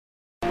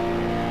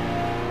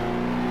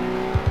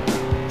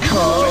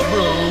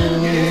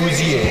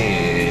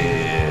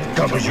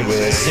Bros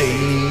USA.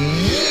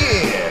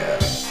 Yeah!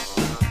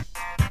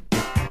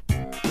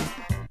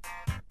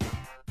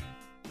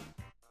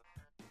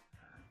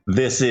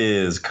 This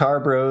is Car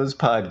Bros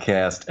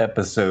Podcast,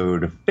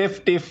 episode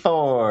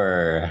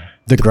 54.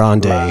 The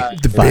Grande.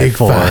 The Big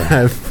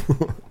Five.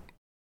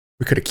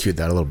 We could have cued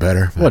that a little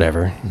better.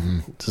 Whatever.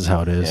 This is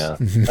how it is. Yeah.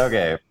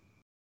 Okay.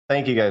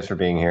 Thank you guys for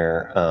being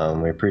here.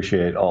 We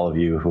appreciate all of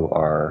you who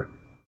are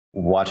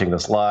watching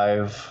this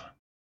live.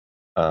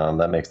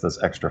 That makes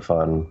this extra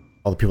fun.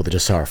 All the people that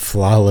just saw our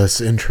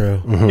flawless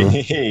intro.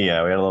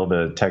 Yeah, we had a little bit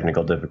of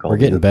technical difficulty. We're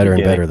getting better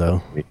and better,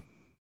 though.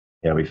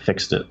 We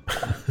fixed it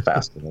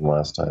faster than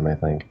last time, I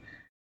think.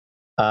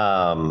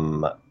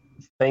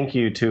 Thank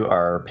you to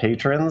our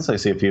patrons. I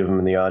see a few of them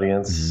in the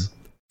audience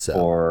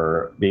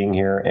for being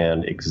here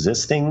and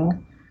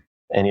existing.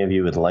 Any of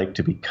you would like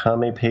to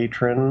become a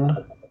patron,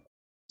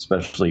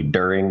 especially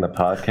during the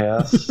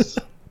podcast,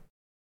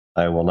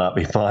 I will not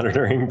be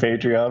monitoring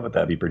Patreon, but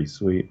that'd be pretty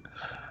sweet.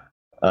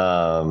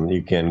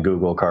 You can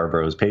Google Car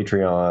Bros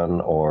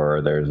Patreon,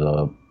 or there's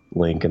a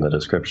link in the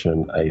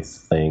description, I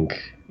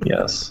think.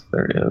 Yes,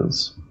 there it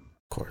is.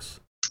 Of course.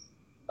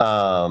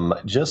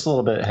 Just a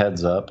little bit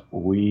heads up.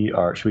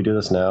 Should we do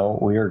this now?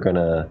 We are going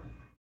to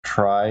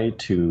try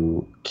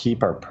to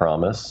keep our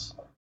promise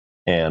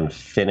and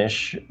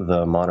finish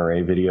the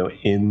Monterey video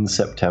in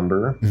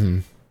September. It's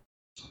going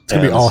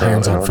to be all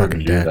hands on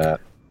fucking deck.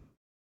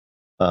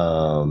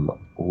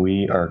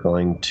 We are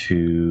going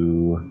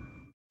to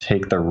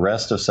take the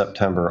rest of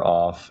September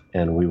off,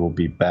 and we will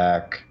be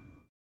back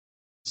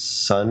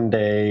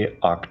Sunday,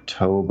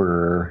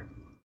 October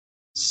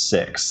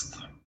 6th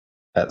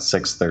at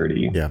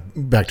 6:30. Yeah,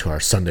 back to our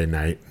Sunday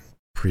night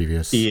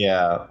previous.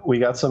 Yeah, we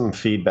got some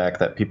feedback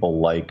that people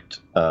liked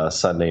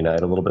Sunday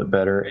night a little bit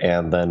better,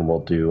 and then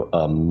we'll do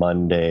a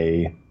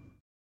Monday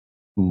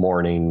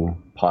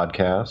morning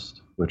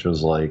podcast, which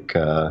is like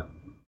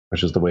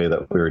which is the way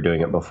that we were doing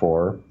it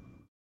before.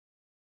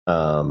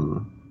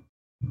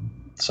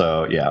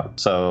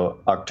 So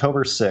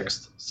October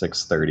 6th,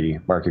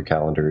 6:30, mark your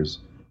calendars.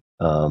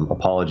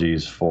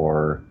 Apologies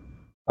for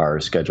our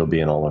schedule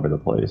being all over the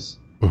place.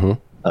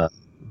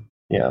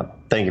 Yeah,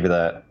 thank you for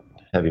that,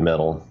 Heavy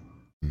Metal.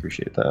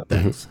 Appreciate that.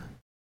 Thanks.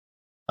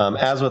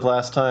 As with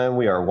last time,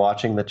 we are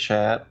watching the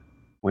chat.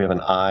 We have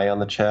an eye on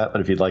the chat, but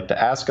if you'd like to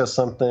ask us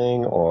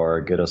something or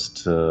get us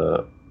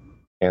to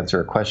answer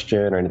a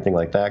question or anything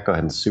like that, go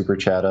ahead and super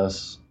chat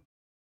us.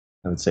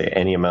 I would say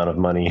any amount of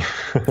money.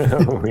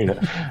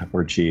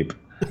 We're cheap.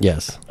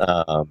 Yes.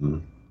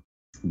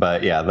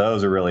 But yeah,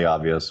 those are really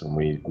obvious, and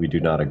we do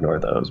not ignore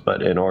those.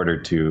 But in order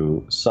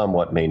to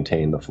somewhat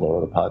maintain the flow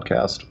of the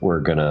podcast, we're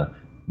going to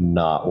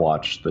not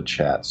watch the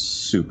chat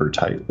super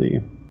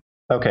tightly.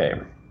 Okay.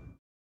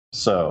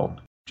 So,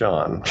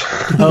 John.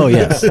 Oh,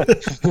 yes.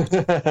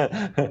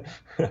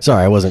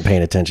 Sorry, I wasn't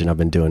paying attention. I've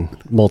been doing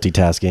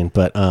multitasking.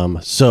 But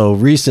so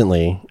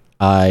recently,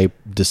 I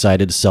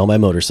decided to sell my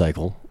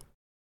motorcycle.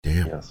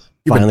 Damn. Yes.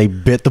 Finally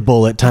bit the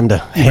bullet. Time to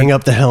hang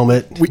up the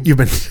helmet. You've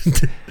been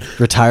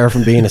retire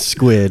from being a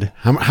squid.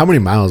 How many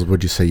miles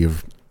would you say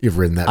you've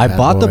ridden that? I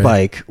bought the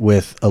bike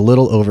with a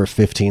little over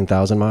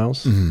 15,000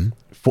 miles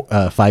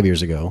 5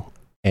 years ago,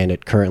 and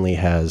it currently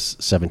has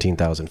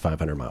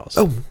 17,500 miles.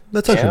 Oh,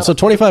 that's actually so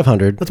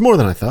 2,500. That's more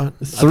than I thought.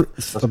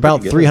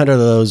 About 300 of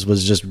those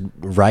was just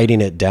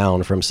riding it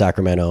down from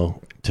Sacramento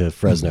to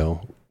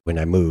Fresno when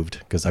I moved,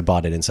 because I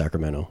bought it in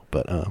Sacramento.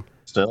 But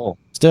Still,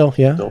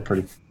 yeah. Still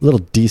pretty. Little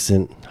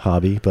decent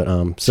hobby.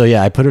 But so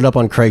yeah, I put it up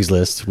on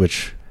Craigslist,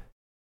 which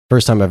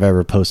first time I've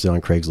ever posted on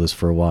Craigslist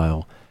for a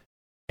while.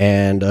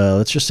 And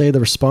let's just say the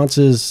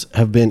responses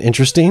have been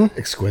interesting.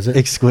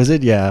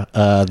 Exquisite, yeah.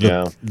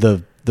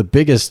 The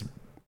biggest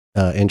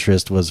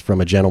interest was from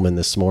a gentleman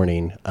this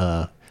morning.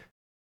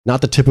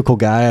 Not the typical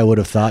guy I would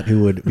have thought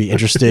who would be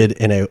interested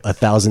in a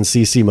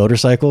 1,000cc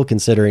motorcycle,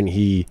 considering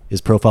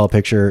his profile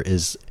picture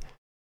is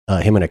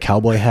him in a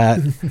cowboy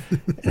hat,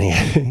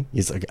 and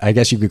he's like, I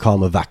guess you could call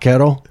him a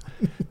vaquero.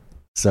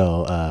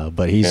 So,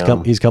 but he's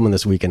coming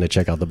this weekend to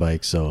check out the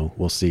bike. So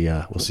we'll see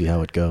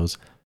how it goes.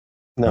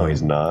 No,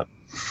 he's not.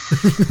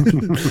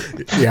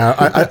 Yeah,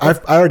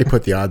 I already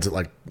put the odds at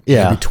like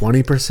maybe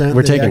 20%.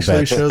 We're taking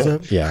bets. Shows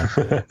up. Yeah,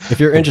 if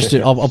you're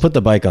interested, I'll put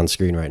the bike on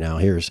screen right now.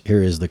 Here is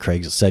the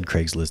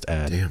Craigslist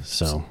ad. Damn.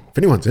 So if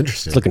anyone's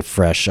interested, it's looking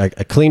fresh. I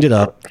cleaned it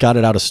up, got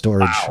it out of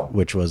storage,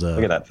 which was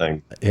look at that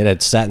thing. It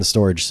had sat in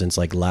storage since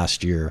like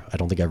last year. I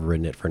don't think I've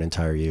ridden it for an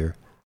entire year.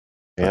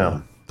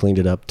 Yeah, cleaned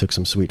it up, took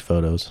some sweet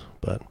photos,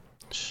 but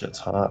shit's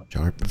hot.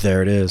 Sharp.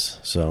 There it is.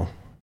 So.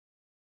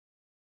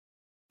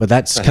 But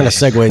that's kind of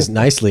segues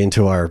nicely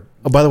into our.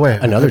 Oh, by the way,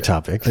 another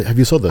topic. Have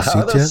you sold those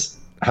seats yet?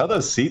 How are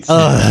those seats?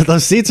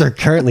 Those seats are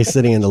currently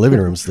sitting in the living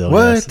room still.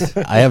 What? Yes.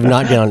 I have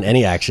not gotten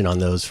any action on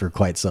those for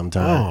quite some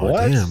time. Oh,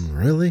 damn!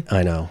 Really?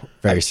 I know.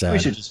 Very sad. We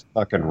should just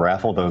fucking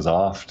raffle those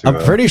off.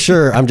 I'm pretty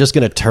sure I'm just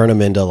gonna turn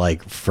them into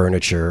like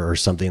furniture or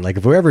something. Like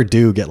if we ever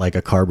do get like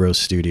a Car Bros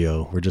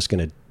studio, we're just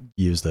gonna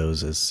use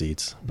those as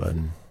seats. But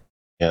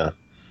yeah.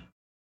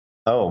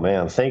 Oh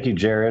man, thank you,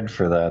 Jared,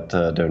 for that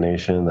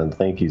donation, and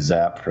thank you,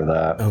 Zap, for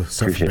that. Oh,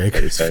 Sup from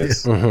Bakersfield.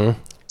 Mm-hmm.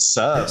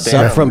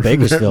 Sup from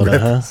Bakersfield,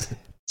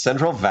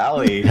 Central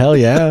Valley. Hell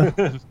yeah.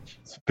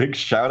 Big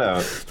shout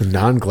out. The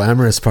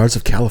non-glamorous parts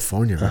of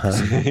California.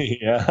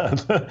 Yeah,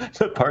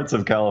 the parts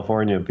of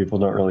California people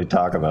don't really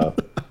talk about.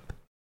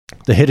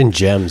 The hidden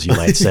gems, you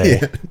might say.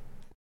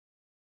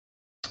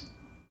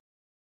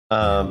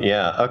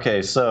 Yeah.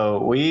 Okay. So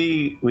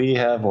we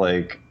have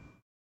like,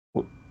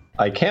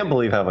 I can't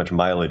believe how much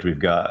mileage we've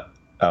got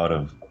out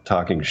of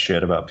talking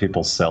shit about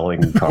people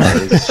selling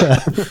cars.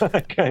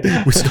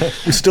 we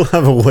still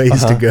have a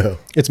ways to go.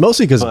 It's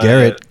mostly because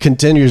Garrett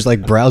continues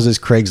browses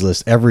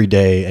Craigslist every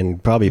day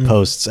and probably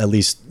posts at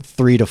least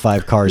 3 to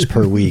 5 cars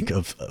per week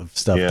of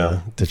stuff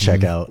to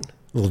check out.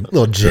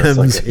 Little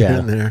gems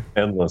in there.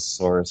 Endless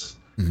source.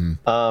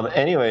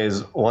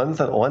 Anyways,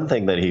 one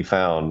thing that he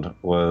found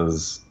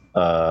was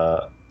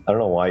I don't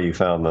know why you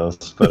found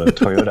this, but a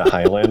Toyota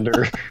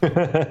Highlander.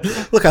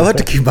 Look, I like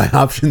to keep my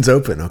options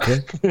open, okay?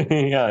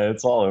 Yeah,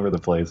 it's all over the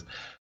place.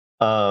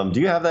 Do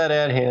you have that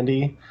ad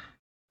handy?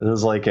 It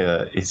was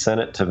he sent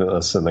it to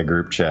us in the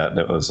group chat, and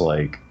it was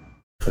I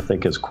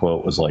think his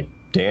quote was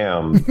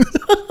damn.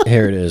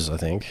 Here it is, I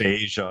think.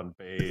 Beige on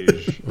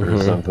beige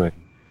or something.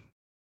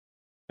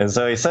 And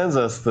so he sends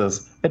us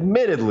this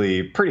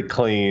admittedly pretty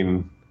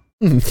clean.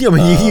 Yeah, I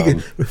mean, you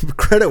can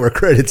credit where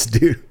credit's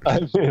due.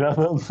 I mean, I'm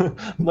not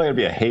going to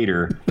be a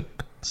hater.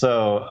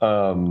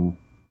 So,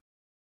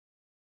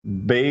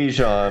 beige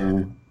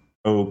on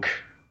oak,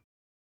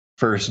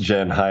 first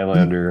gen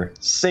Highlander,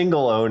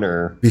 single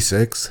owner.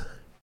 V6.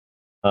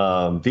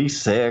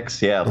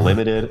 V6, yeah,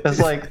 limited.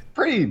 It's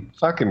pretty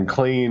fucking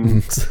clean.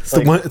 It's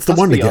the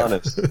one to get.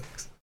 Honest.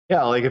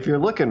 Yeah, if you're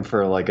looking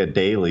for a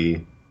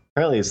daily,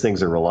 apparently these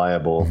things are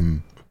reliable. Mm-hmm.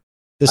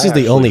 This is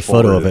the only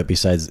photo of it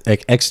besides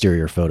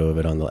exterior photo of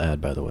it on the ad,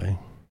 by the way.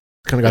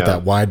 Kind of got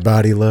that wide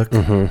body look.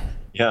 Mm-hmm.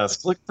 Yeah,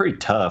 it's pretty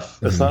tough.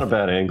 It's not a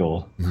bad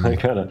angle. I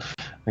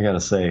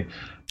gotta say.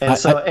 And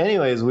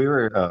anyways, we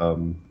were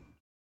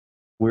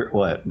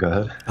what? Go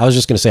ahead. I was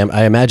just gonna say,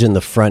 I imagine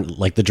the front,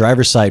 the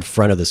driver's side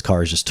front of this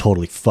car is just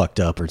totally fucked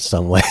up in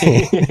some way.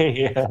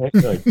 Yeah,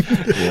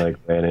 you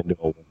ran into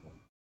a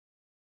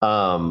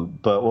wall.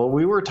 But what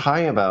we were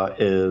talking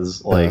about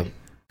is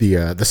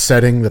the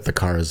setting that the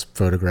car is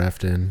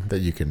photographed in, that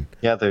you can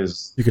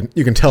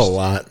you can tell a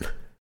lot.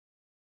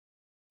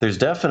 There's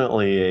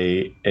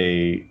definitely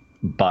a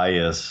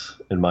bias,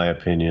 in my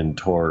opinion,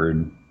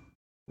 toward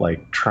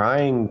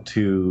trying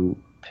to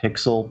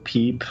pixel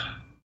peep,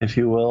 if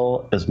you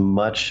will, as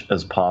much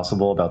as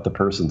possible about the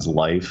person's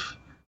life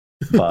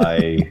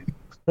by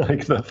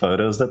the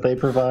photos that they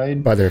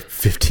provide. By their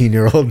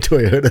 15-year-old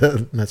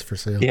Toyota that's for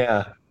sale.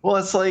 Yeah. Well,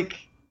 it's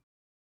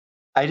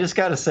I just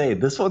got to say,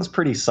 this one's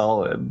pretty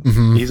solid.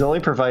 Mm-hmm. He's only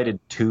provided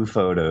 2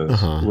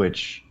 photos,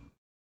 which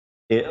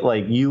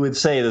you would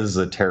say this is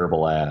a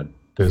terrible ad.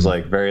 There's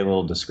very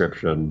little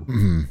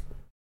description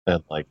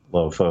and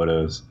low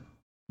photos.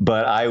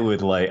 But I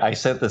would I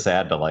sent this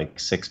ad to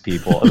 6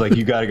 people. I was like,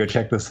 you got to go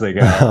check this thing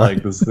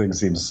out. This thing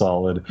seems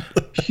solid.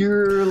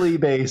 Purely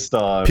based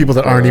on people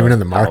that aren't even in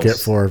the market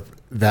for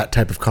that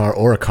type of car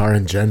or a car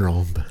in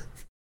general. But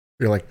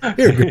you're like,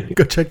 here,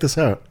 go check this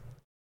out.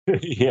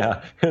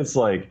 Yeah, it's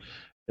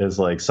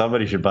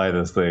somebody should buy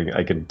this thing.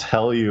 I can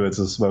tell you it's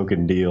a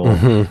smoking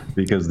deal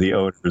because the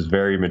owner is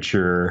very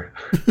mature.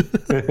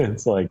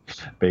 It's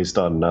based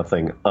on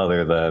nothing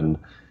other than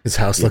his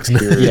house looks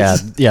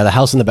nice. Yeah, the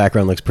house in the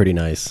background looks pretty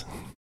nice.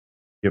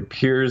 He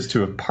appears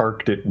to have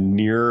parked it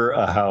near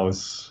a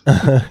house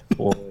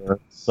or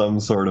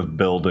some sort of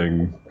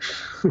building.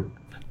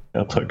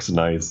 That looks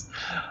nice.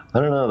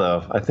 I don't know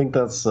though. I think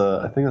that's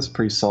a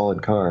pretty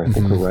solid car. I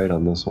think we're right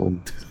on this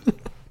one.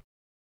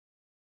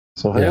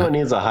 So if anyone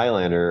needs a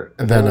Highlander,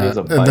 and then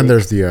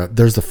there's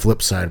the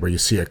flip side where you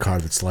see a car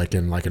that's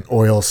in an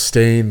oil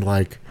stained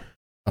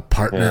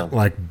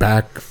apartment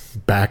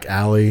back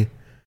alley.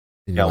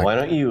 Yeah, why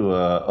don't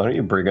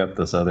you bring up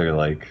this other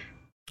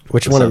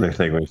which one other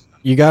thing?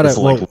 You got it.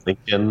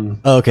 Lincoln.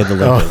 Oh, okay, the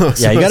Lincoln.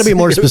 Yeah, you got to be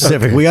more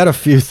specific. Okay. We got a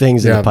few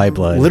things in the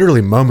pipeline.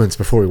 Literally moments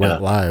before we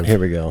went live. Here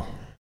we go.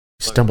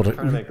 I'm trying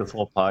to make this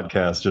whole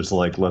podcast just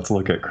let's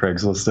look at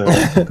Craigslist.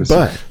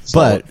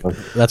 but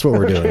that's what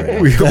we're doing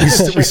right now.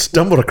 we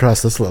stumbled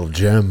across this little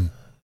gem.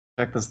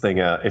 Check this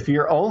thing out. If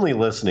you're only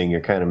listening,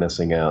 you're kind of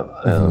missing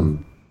out.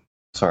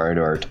 Sorry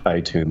to our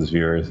iTunes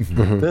viewers.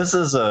 This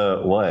is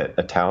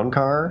a town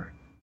car?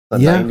 A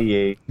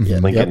 98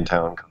 Lincoln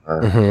town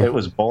car. It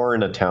was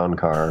born a town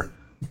car.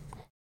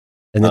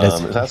 And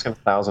it's asking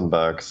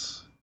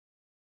 $1,000.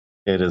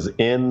 It is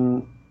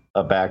in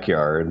a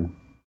backyard.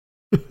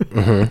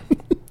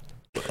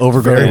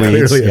 Overgrown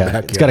weeds. Yeah.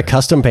 It's got a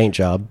custom paint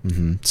job.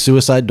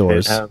 Suicide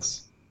doors. I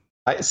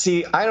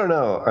don't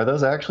know. Are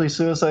those actually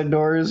suicide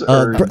doors?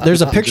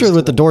 There's a picture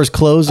with the doors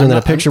closed and then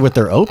a picture with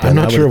they're open. I'm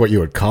not sure what you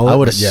would call it. I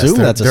would assume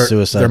that's a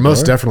suicide door. They're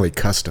most definitely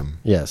custom.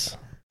 Yes.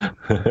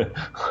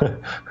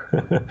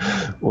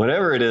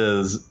 Whatever it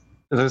is,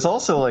 There's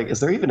also like, is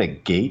there even a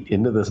gate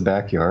into this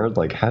backyard?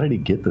 Like, how did he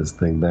get this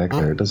thing back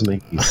there? It doesn't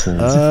make any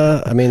sense.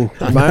 I mean,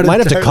 might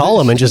have to call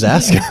him and just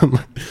ask him.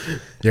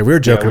 Yeah, we were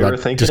joking about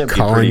just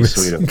calling.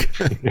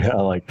 Yeah,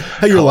 like,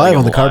 hey, you're live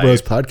on the Car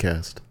Bros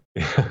podcast.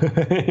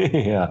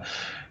 Yeah.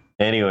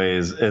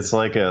 Anyways, it's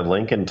like a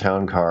Lincoln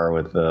Town Car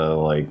with a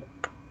like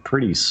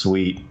pretty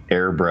sweet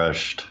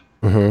airbrushed.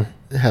 It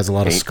has a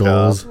lot of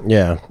skulls.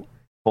 Yeah.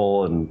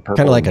 Full and purple,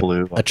 kind of like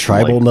blue, a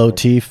tribal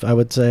motif, I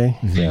would say.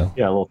 Yeah, a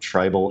little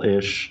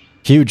tribal-ish.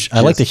 Huge.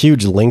 I like the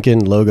huge Lincoln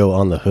logo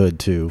on the hood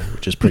too,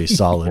 which is pretty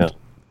solid. Yeah.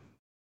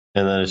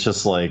 And then it's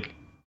just like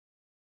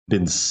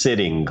been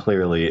sitting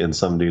clearly in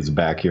some dude's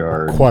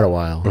backyard quite a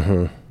while.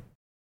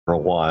 For a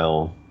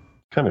while.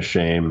 Kind of a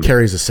shame.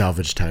 Carries a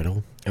salvage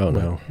title. Oh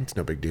no, it's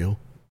no big deal.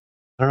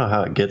 I don't know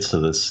how it gets to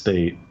this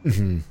state.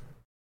 Yeah,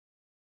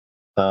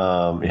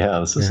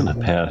 this isn't a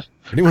bad.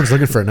 Anyone's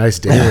looking for a nice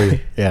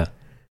daily. Yeah.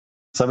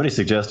 Somebody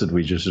suggested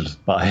we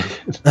just buy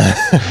it.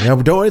 Yeah,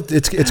 but don't.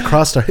 It's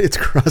crossed. It's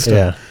crossed.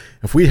 Yeah.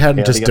 If we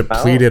hadn't just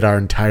depleted our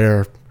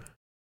entire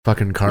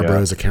fucking Car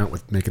Bros account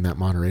with making that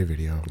Monterey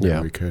video, maybe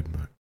we could.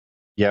 But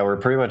yeah, we're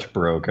pretty much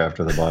broke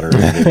after the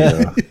Monterey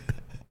video.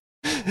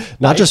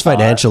 Not just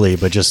financially,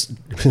 but just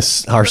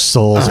our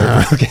souls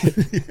are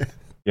broken.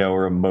 Yeah,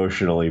 we're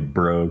emotionally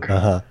broke.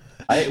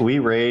 We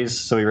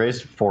raised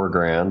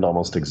 $4,000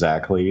 almost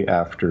exactly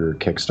after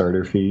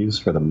Kickstarter fees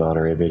for the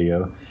Monterey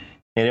video.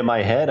 And in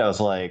my head, I was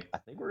like, I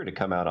think we're going to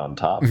come out on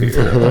top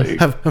here. Like,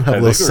 have a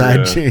little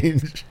side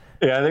change.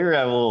 Yeah, I think we're going to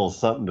have a little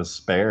something to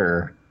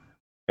spare.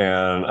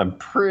 And I'm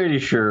pretty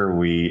sure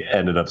we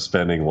ended up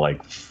spending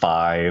like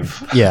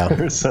 $5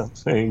 or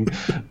something,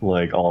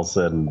 like all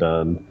said and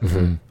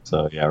done.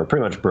 So yeah, we're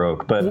pretty much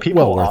broke. But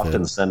people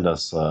often send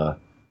us,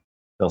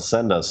 they'll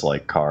send us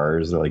like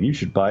cars. They're like, you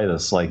should buy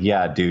this. Like,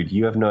 yeah, dude,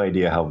 you have no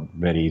idea how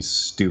many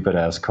stupid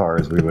ass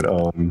cars we would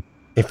own.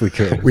 If we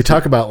could. We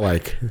talk about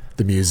like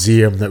the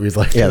museum that we'd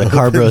like. Yeah, the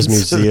Car Bros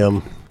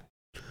Museum.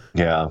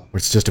 Yeah.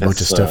 It's just a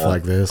bunch of stuff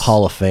like this.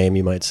 Hall of Fame,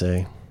 you might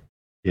say.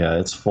 Yeah,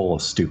 it's full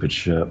of stupid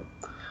shit.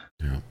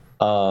 Yeah.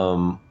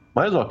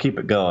 Might as well keep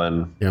it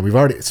going. Yeah, we've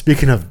already,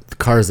 speaking of the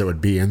cars that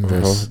would be in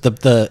this.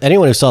 The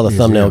anyone who saw the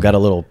thumbnail got a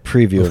little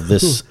preview of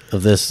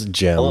this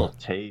gem. A little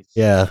taste.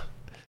 Yeah.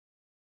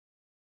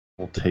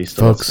 A little taste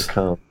of what's to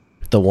come.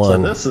 The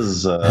one. So this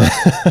is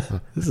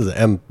this is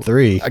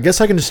M3. I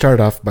guess I can just start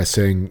off by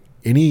saying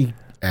any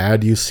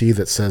ad you see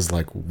that says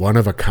like one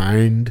of a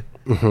kind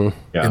in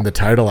the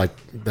title, like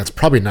that's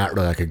probably not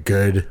really like a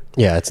good.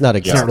 Yeah, it's not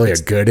really a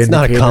good. It's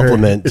not a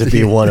compliment to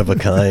be one of a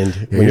kind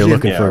when you're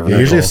looking for a vehicle.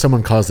 Usually, if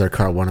someone calls their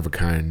car one of a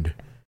kind,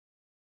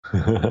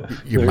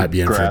 you might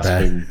be in for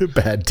a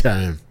bad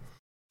time.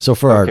 So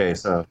for our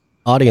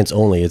audience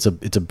only, it's a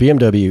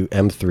BMW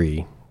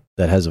M3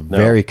 that has a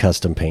very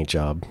custom paint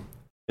job.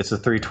 It's a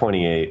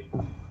 328.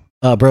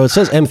 Bro, it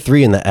says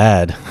M3 in the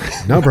ad.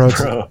 No, bro,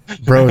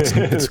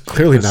 it's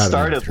clearly not.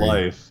 Started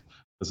life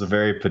as a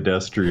very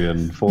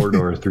pedestrian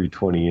 4-door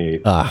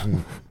 328.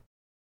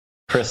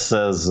 Chris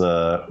says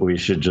we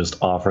should just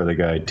offer the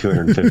guy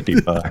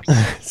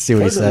 $250. See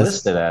what he says.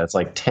 Listed at? It's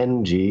like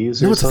 10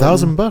 G's. No, it's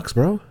 $1,000,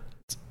 bro.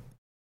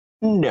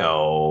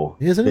 No,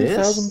 isn't it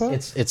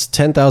 $1,000? It's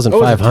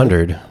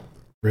 10,500.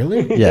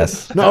 Really?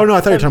 Yes. No, I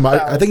thought you were talking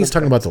about. I think he's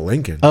talking about the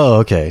Lincoln. Oh,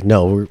 okay.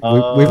 No, we've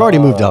already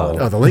moved on.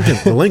 Oh, the Lincoln's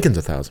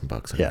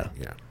 $1,000. Yeah.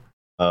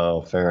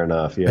 Oh, fair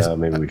enough. Yeah,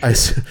 maybe we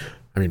should.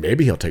 I mean,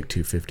 maybe he'll take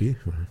 $250.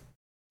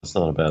 That's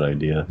not a bad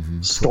idea.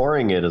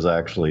 Storing it is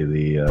actually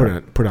the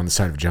put it on the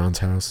side of John's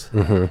house.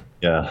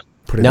 Yeah.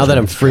 Now that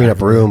I'm freeing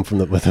up room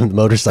with the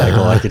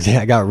motorcycle,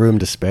 I got room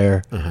to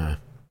spare.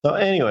 So,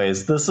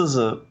 anyways, this is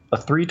a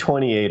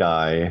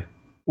 328i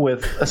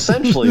with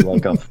essentially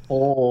like a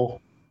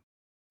full.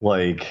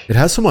 Like it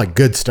has some like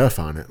good stuff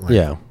on it.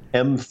 Like,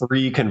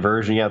 M3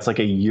 conversion. Yeah, it's like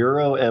a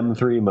Euro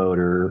M3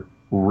 motor,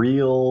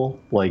 real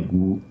like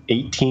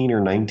 18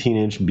 or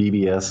 19-inch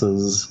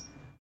BBSs.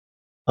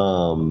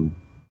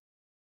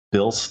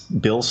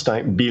 Bilsteins,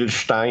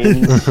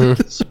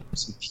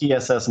 some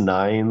TSS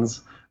 9s.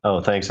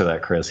 Oh, thanks for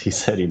that, Chris. He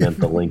said he meant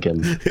the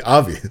Lincoln.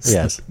 Obvious.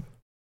 Yes.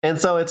 And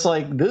so it's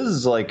like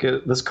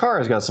this car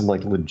has got some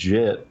like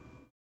legit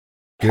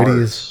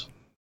goodies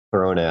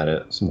thrown at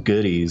it, some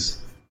goodies.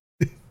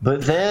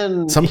 But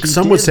then some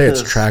would say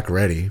it's track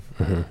ready.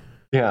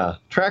 Yeah,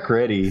 track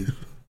ready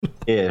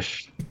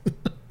ish.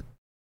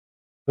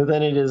 But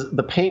then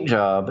the paint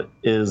job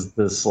is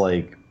this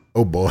like,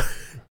 oh boy,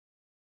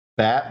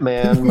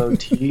 Batman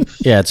motif.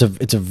 Yeah, it's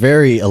a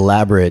very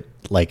elaborate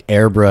like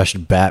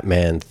airbrushed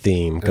Batman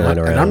theme going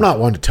around. And I'm not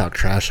one to talk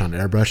trash on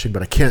airbrushing,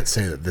 but I can't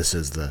say that this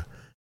is the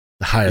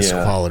highest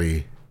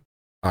quality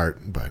art.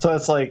 But so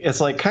it's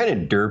like kind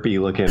of derpy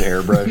looking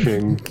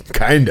airbrushing.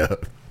 Kind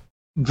of.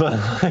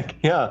 But like,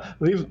 yeah,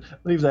 leave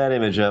that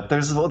image up.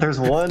 There's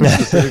one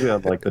specifically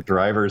on like the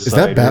driver's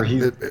side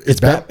where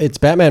it's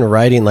Batman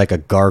riding like a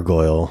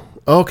gargoyle.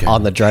 Okay.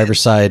 On the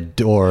driver's side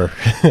door.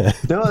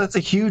 No, that's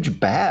a huge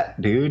bat,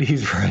 dude.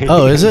 He's riding.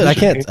 Oh, is it? I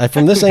can't.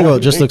 From this angle,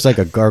 it just looks like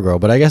a gargoyle,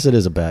 but I guess it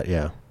is a bat.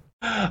 Yeah.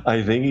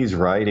 I think he's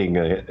riding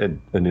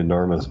an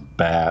enormous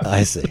bat.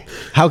 I see.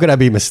 How could I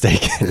be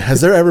mistaken?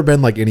 Has there ever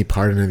been like any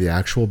part in the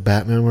actual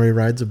Batman where he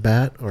rides a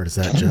bat, or is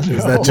that just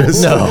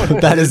no?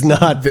 That is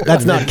not.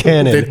 That's not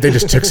canon. They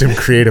just took some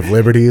creative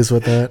liberties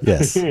with that.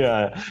 Yes.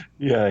 Yeah.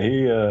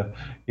 He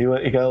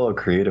got a little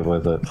creative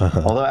with it.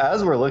 Although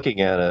as we're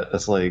looking at it,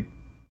 it's like,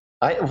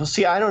 I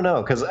don't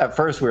know, because at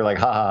first we were like,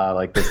 ha ha ha,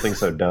 like this thing's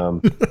so dumb,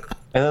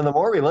 and then the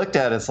more we looked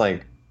at it, it's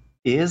like,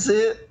 is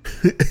it?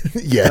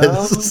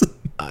 Yes.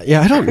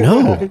 Yeah, I don't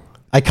know.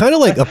 I kind of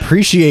like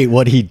appreciate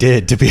what he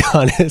did, to be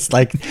honest.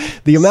 Like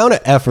the amount of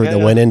effort that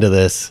went into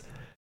this.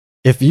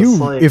 If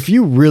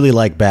you really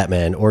like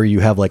Batman, or you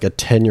have like a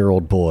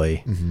 10-year-old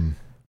boy,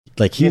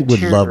 like he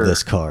would love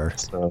this car.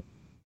 So,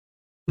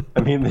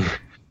 I mean,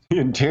 the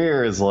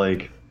interior is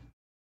like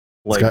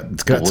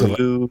it's got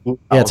blue,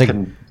 it's like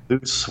blue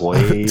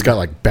suede. It's got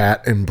like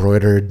bat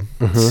embroidered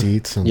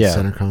seats on the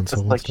center console.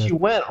 It's like he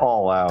went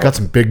all out. Got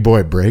some big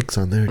boy brakes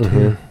on there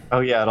too. Oh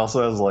yeah, it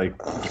also has like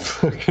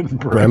fucking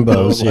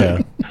Brembos,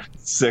 like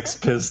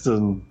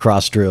 6-piston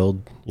cross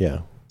drilled. Yeah.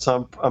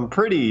 So I'm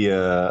pretty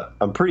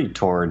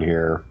torn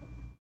here.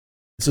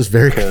 This is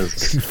very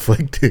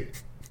conflicting.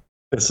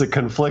 It's a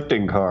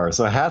conflicting car.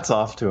 So hats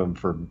off to him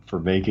for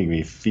making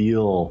me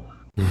feel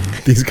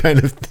these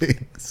kind of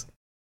things.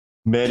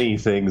 Many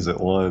things at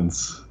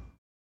once.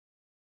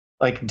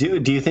 Like,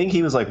 do you think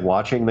he was like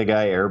watching the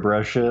guy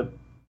airbrush it?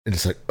 And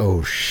it's like,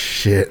 oh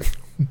shit.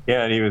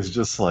 Yeah, and he was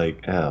just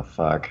like, oh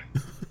fuck.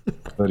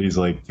 But he's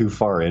like too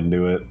far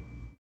into it.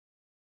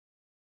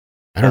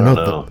 I don't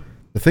know.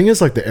 The thing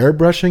is, like, the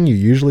airbrushing, you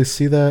usually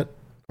see that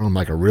on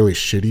like a really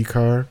shitty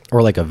car.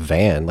 Or like a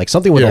van. Like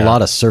something with a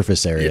lot of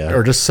surface area. Yeah,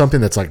 or just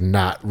something that's like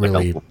not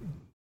really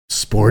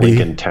sporty.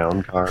 Lincoln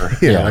Town car.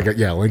 Like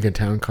a Lincoln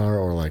Town car,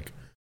 or like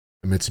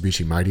a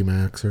Mitsubishi Mighty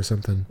Max or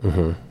something.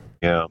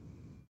 Yeah.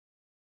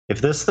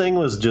 If this thing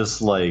was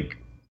just like,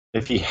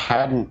 if he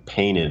hadn't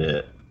painted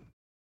it,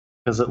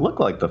 because it looked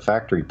like the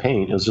factory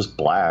paint, it was just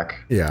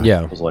black.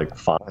 Yeah. It was like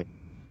fine.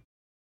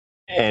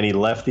 And he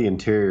left the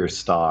interior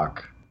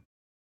stock.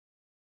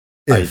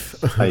 I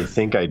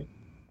think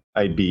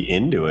I'd be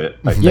into it.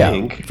 I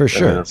think for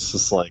sure. It's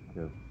just like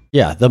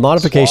the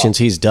modifications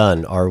he's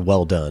done are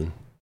well done,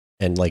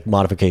 and like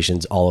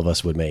modifications all of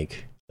us would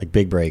make, like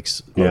big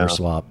brakes, motor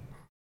swap,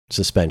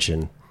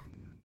 suspension.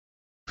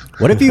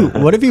 What if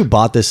you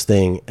bought this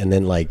thing and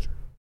then like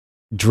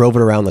drove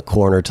it around the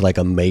corner to like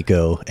a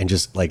Mako and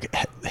just like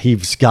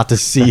he's got to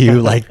see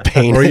you like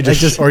paint, or you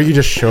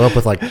just show up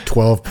with like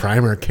 12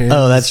 primer cans.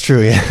 Oh, that's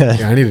true. Yeah,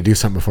 I need to do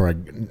something before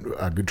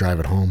I drive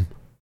it home.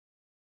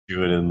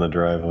 Do it in the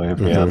driveway.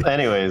 Yeah.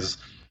 Anyways,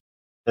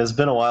 it's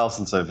been a while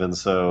since I've been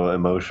so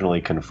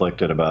emotionally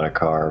conflicted about a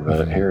car,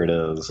 but here it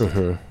is.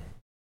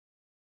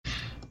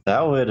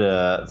 That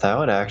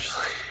would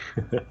actually.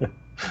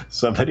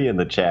 Somebody in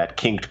the chat,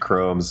 Kinked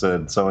Chrome,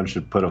 said someone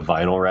should put a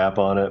vinyl wrap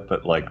on it,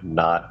 but like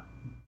not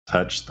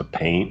touch the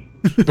paint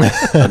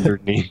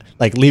underneath.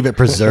 Like leave it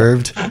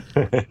preserved.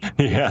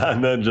 Yeah,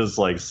 and then just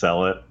like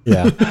sell it.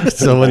 Yeah.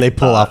 So when they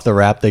pull off the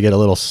wrap, they get a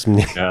little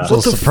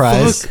little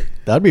surprise. Fuck?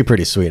 That'd be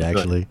pretty sweet,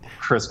 actually. Like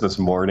Christmas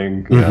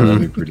morning. Yeah, that'd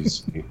be pretty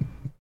sweet.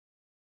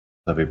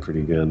 That'd be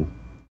pretty good.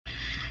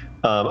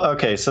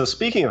 Okay, so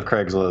speaking of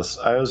Craigslist,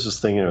 I was just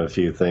thinking of a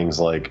few things,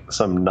 like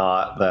some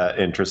not that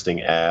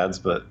interesting ads,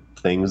 but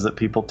things that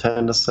people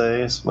tend to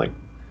say, some like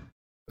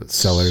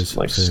sellers,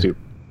 like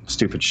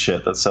stupid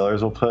shit that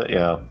sellers will put.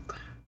 Yeah,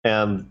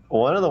 and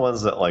one of the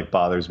ones that like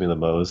bothers me the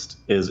most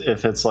is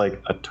if it's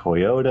like a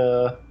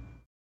Toyota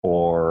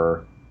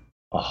or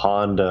a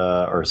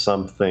Honda or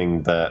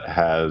something that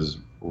has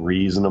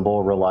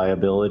reasonable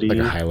reliability, like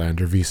a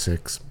Highlander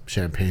V6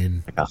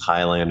 Champagne, like a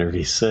Highlander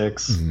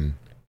V6.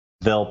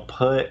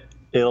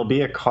 It'll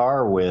be a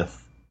car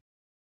with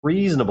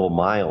reasonable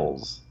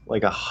miles,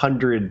 like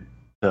 100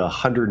 to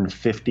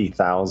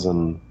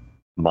 150,000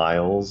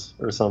 miles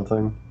or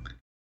something.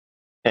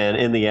 And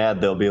in the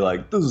ad, they'll be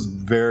like, "This is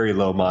very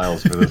low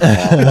miles for this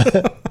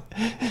model."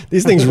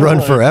 These things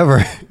run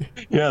forever.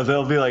 Yeah,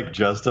 they'll be like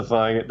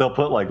justifying it. They'll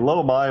put like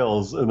low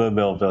miles, and then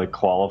they'll like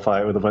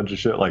qualify it with a bunch of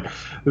shit. Like,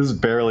 this is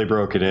barely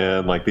broken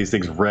in. Like, these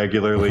things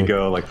regularly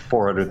go like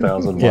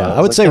 400,000 miles. Yeah,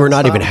 I would say we're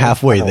not even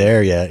halfway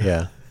there yet.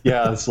 Yeah.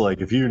 Yeah, it's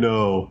like, if you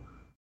know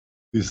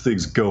these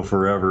things go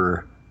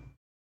forever,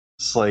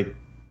 it's like,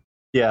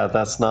 yeah,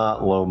 that's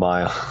not low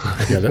mile.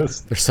 Yeah, they're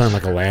selling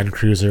like a Land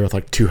Cruiser with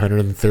like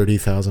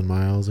 230,000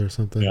 miles or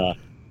something. Yeah.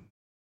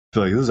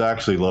 So like, this is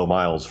actually low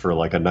miles for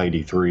like a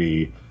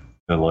 93,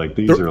 and like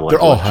these are like, they're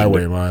all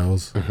highway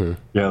miles.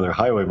 Yeah, they're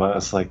highway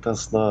miles. It's like,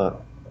 that's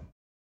not,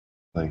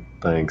 like,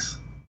 thanks.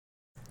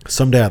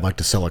 Someday I'd like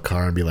to sell a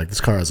car and be like,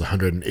 this car has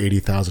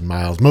 180,000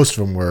 miles. Most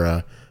of them were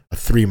a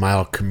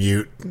 3-mile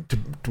commute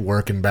to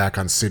work and back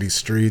on city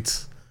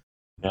streets.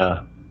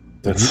 Yeah.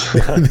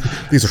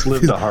 These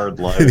lived a hard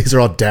life. These are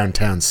all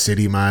downtown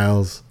city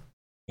miles.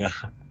 Yeah.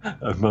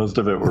 Most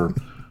of it were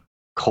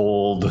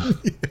cold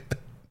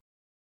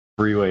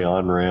freeway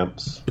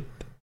on-ramps.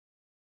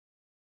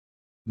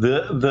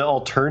 The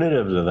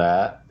alternative to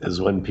that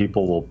is when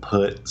people will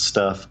put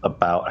stuff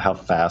about how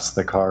fast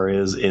the car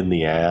is in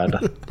the ad,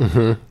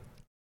 Mm-hmm.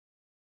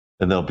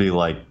 and they'll be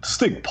like, "This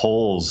thing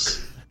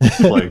pulls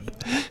like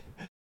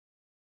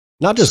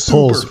Not just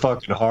super pulls.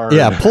 fucking hard."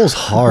 Yeah, pulls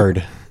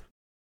hard.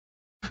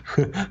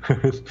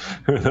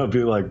 They'll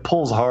be like,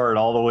 "Pulls hard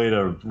all the way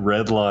to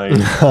red line."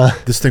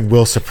 This thing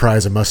will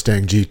surprise a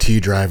Mustang GT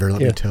driver,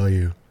 let me tell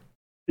you.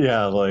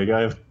 Yeah, like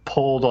I've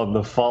pulled on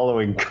the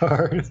following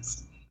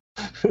cars.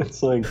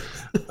 It's like,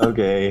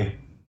 okay,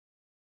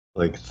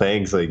 like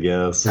thanks, I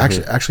guess.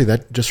 Actually,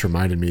 that just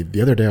reminded me.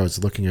 The other day, I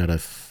was looking at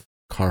a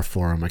car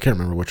forum. I can't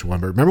remember which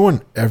one, but remember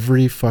when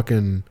every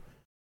fucking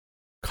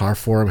car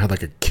forum had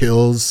like a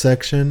kills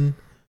section?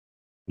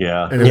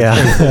 Yeah,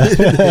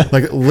 And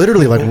like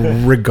literally, like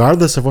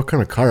regardless of what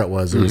kind of car it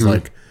was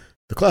like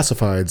the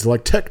classifieds,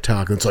 like tech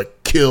talk, and it's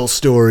like kill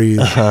stories.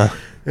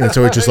 And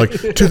so it's just like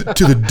to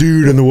the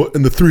dude in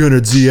the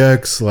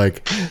 300ZX,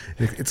 like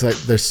it's like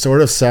they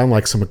sort of sound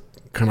like some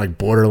kind of like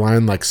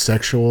borderline like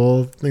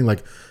sexual thing.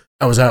 Like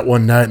I was out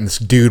one night and this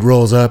dude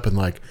rolls up and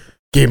like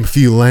gave him a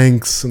few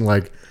lengths and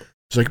like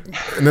it's like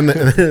and then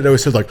it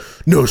always said like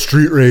no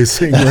street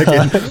racing like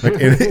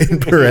in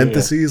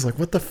parentheses. Like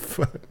what the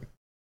fuck?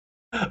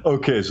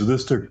 Okay, so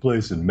this took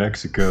place in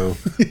Mexico.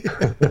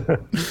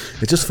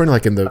 It's just funny,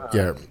 like in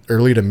the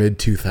early to mid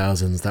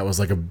 2000s, that was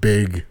like a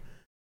big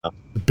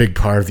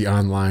part of the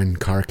online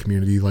car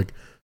community. Like,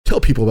 tell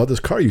people about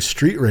this car you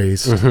street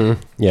race. Mm-hmm.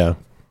 Yeah.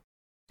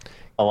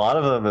 A lot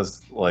of them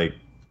is like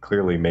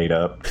clearly made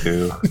up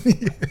too.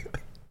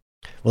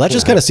 Well, that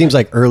just kind of seems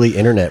like early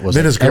internet was.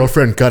 Then his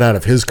girlfriend got out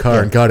of his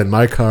car and got in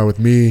my car with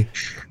me.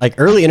 Like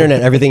early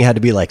internet, everything had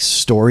to be like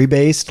story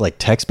based, like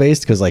text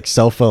based, because like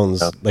cell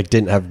phones like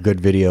didn't have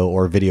good video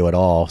or video at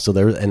all. So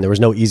there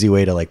was no easy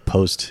way to like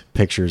post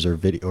pictures or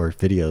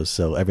videos.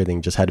 So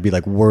everything just had to be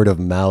like word of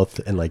mouth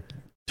and like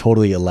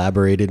totally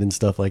elaborated and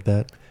stuff like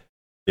that.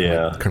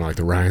 Yeah, kind of like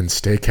the Ryan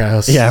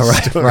Steakhouse. Yeah,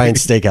 Ryan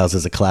Steakhouse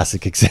is a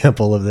classic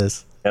example of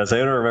this. Yeah, so I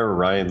don't remember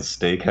Ryan's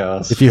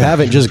Steakhouse. If you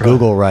haven't, just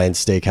Google Ryan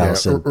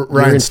Steakhouse. Yeah,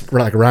 Ryan's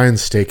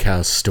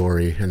Steakhouse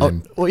story, and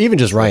then well, even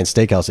just Ryan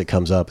Steakhouse, it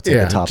comes up. It's like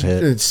a top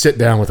hit. Sit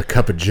down with a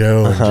cup of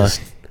Joe and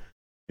just.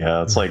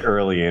 Yeah, it's like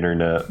early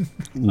internet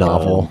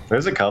novel.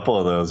 There's a couple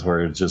of those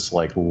where it's just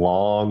like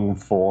long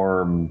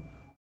form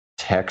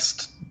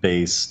text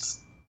based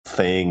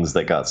things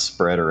that got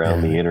spread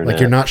around the internet. Like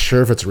you're not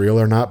sure if it's real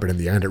or not, but in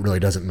the end, it really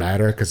doesn't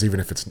matter because even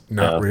if it's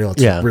not real,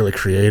 it's really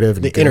creative.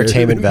 And the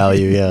entertainment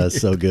value, is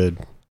so good.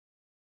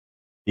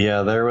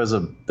 Yeah, there was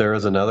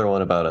another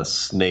one about a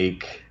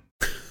snake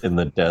in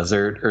the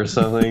desert or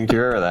something. Do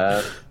you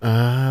remember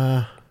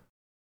that?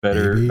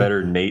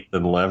 Better Nate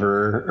than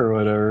Lever or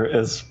whatever.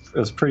 It's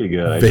pretty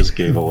good. I just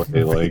gave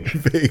away like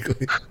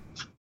vaguely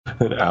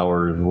an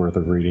hour worth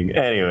of reading.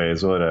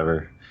 Anyways,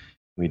 whatever.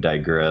 We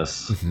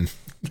digress.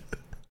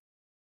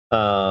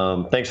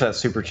 Thanks for that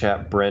super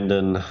chat,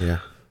 Brendan. Yeah.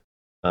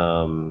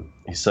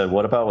 He said,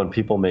 "What about when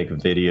people make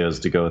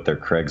videos to go with their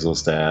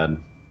Craigslist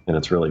ad, and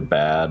it's really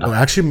bad?" Oh,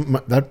 actually,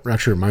 that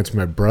actually reminds me.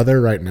 My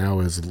brother right now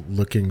is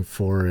looking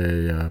for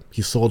a.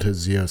 He sold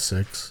his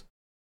Z06,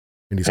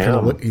 and he's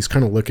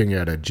kind of looking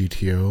at a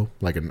GTO,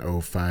 like an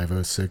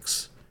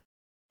 0506.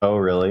 Oh,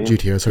 really?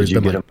 GTO. So did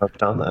you get him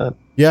hooked on that?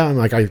 Yeah, and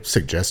like I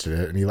suggested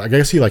it, and I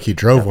guess he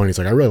drove one. He's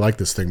like, I really like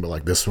this thing, but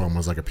like this one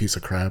was like a piece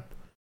of crap.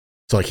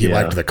 So like he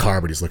liked the car,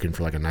 but he's looking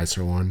for like a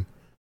nicer one.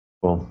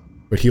 Cool.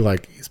 But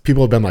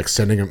people have been like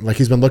sending him, like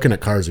he's been looking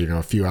at cars,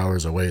 a few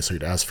hours away. So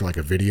he'd ask for like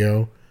a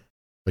video,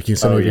 like you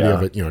send me a video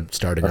of it,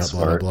 starting up,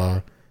 blah, blah,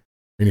 blah.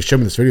 And he showed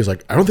me this video. He's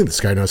like, I don't think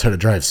this guy knows how to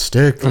drive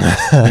stick.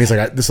 And he's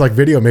like, this like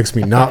video makes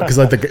me not, because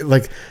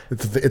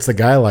it's the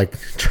guy like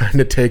trying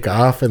to take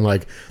off and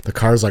like the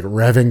car's like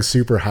revving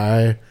super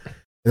high.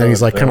 And then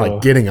he's like kind of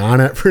like getting on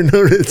it for no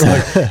reason. It's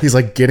like he's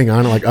like getting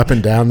on it like up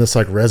and down this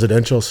like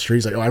residential street.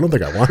 He's like, I don't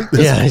think I want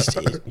this. Yeah, he's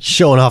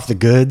showing off the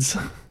goods.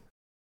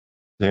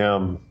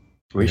 Damn,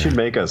 we should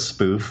make a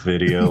spoof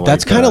video.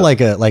 That's kind of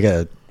like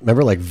a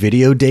remember like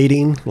video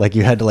dating? Like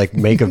you had to like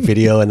make a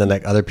video and then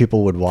like other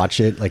people would watch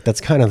it. Like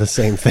that's kind of the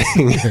same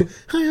thing.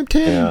 Hi, I'm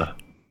Tim.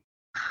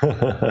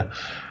 Yeah.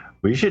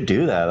 We should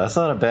do that. That's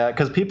not a bad,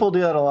 because people do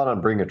that a lot on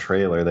Bring a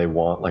Trailer. They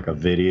want like a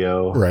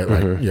video, right?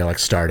 Like like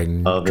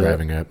starting,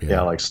 driving up,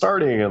 like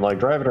starting and like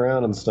driving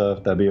around and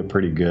stuff. That'd be a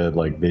pretty good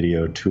like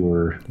video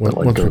tour.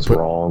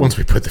 Once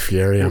we put the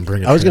Fieri on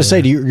Bring a Trailer. I was gonna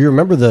say, do you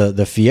remember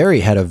the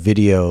Fieri had a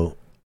video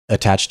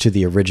attached to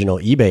the original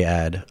eBay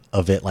ad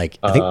of it? Like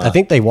I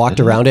think they walked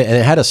around it and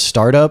it had a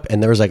startup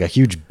and there was like a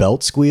huge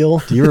belt squeal.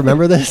 Do you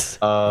remember this?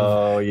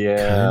 Oh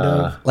yeah, kind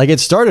of. Like it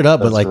started up,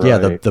 but like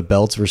the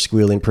belts were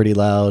squealing pretty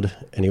loud,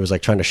 and he was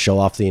like trying to show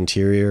off the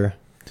interior.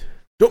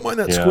 Don't mind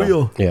that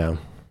squeal.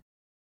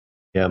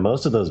 Yeah,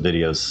 most of those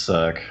videos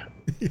suck.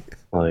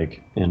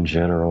 Like in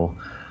general.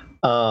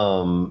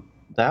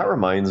 That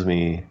reminds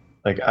me,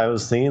 like I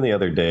was thinking the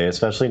other day,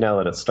 especially now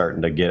that it's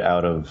starting to get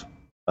out of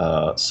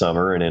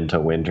summer and into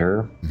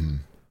winter. Mm-hmm.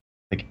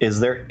 Like, is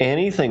there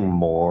anything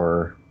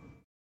more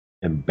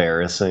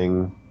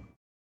embarrassing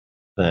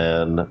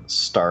than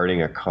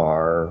starting a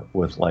car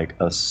with like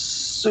a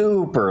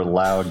super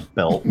loud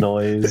belt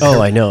noise.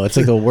 Oh, I know. It's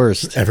like the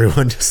worst.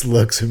 Everyone just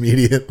looks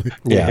immediately.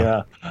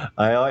 Yeah.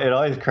 It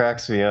always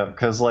cracks me up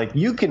because like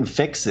you can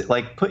fix it.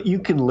 Like you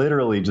can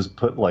literally just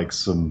put like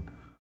some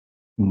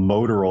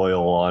motor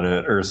oil on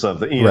it or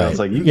something. You know, it's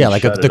like you can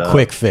like the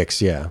quick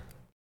fix. Yeah.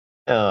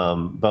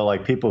 But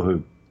like people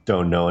who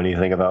don't know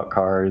anything about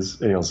cars,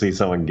 and you'll see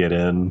someone get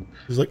in.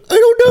 He's like, I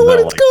don't know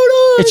what's going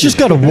on. It's just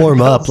got to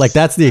warm up. Like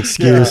that's the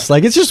excuse. Yeah.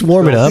 Like it's just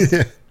warm it up.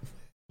 Yeah.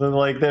 But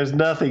like, there's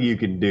nothing you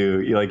can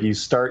do. You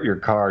start your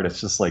car, and it's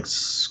just like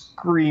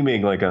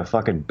screaming like a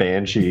fucking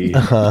banshee,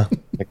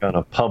 like on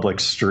a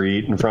public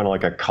street in front of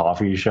like a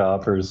coffee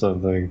shop or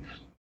something.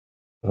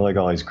 It like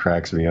always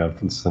cracks me up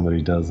when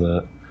somebody does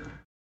that.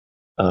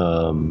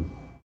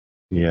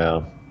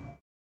 Yeah.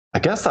 I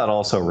guess that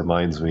also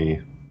reminds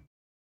me.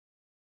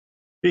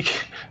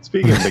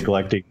 Speaking of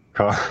neglecting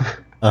car,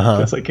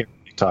 because I can't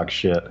really talk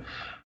shit.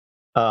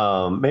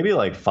 Maybe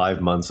like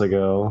 5 months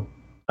ago,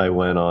 I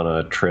went on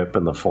a trip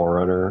in the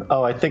 4Runner.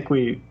 Oh, I think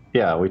we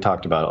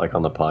talked about it like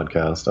on the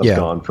podcast. I was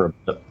gone for a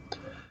bit.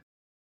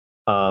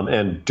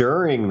 And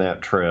during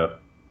that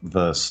trip,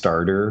 the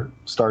starter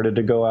started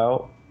to go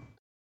out.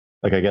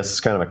 Like, I guess it's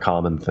kind of a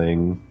common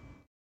thing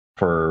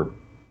for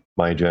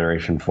my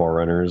generation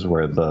 4Runners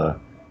where the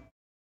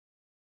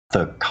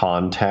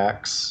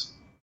contacts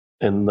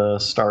in the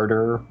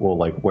starter will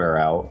like wear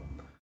out.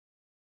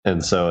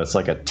 And so it's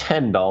like a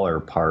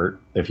 $10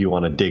 part if you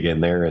want to dig in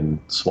there and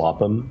swap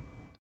them.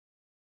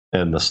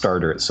 And the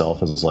starter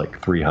itself is like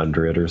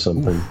 $300 or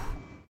something. Oof.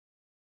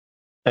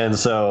 And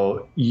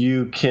so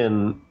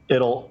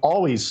it'll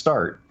always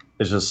start.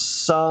 It's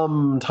just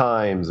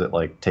sometimes it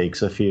like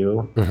takes a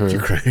few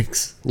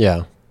cranks.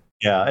 Yeah.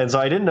 Yeah. And so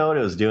I didn't know what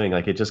it was doing.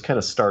 Like it just kind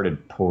of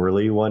started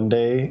poorly one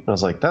day. And I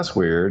was like, that's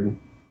weird.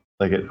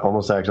 Like it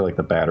almost acted like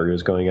the battery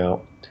was going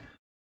out.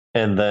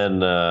 And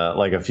then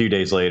like a few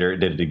days later, it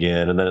did it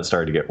again. And then it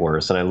started to get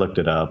worse. And I looked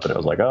it up and it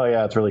was like, oh,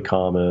 yeah, it's really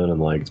common. And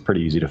like, it's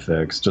pretty easy to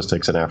fix. Just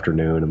takes an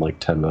afternoon and like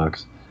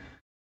 $10.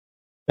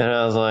 And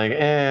I was like,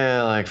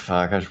 like,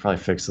 fuck, I should probably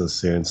fix this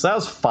soon. So that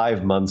was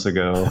 5 months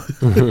ago.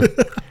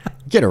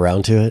 Get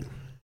around to it.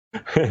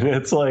 And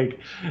it's like,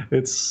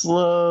 it's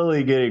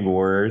slowly getting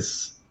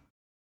worse,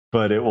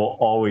 but it will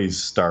always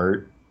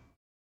start.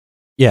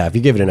 Yeah, if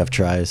you give it enough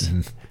tries.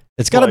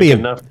 It's got to be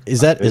enough.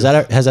 Has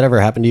that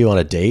ever happened to you on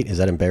a date? Is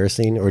that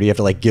embarrassing? Or do you have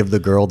to like give the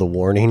girl the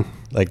warning?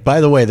 Like,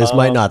 by the way, this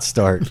might not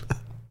start.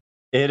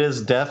 It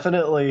is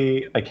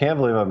definitely, I can't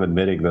believe I'm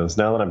admitting this.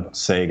 Now that I'm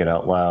saying it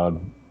out loud,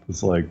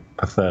 it's like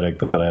pathetic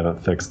that I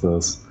haven't fixed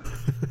this.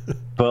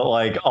 But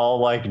like, I'll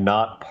like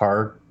not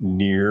park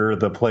near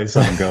the place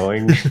I'm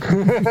going.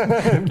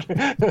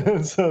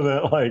 So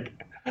that like,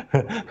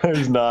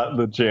 there's not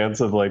the chance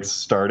of like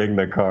starting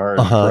the car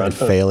in front and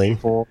failing.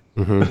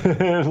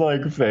 And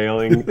like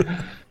failing,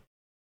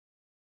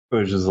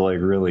 which is like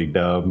really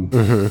dumb.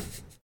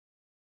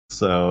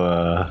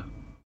 So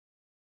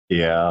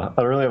yeah, I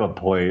don't really have a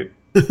point.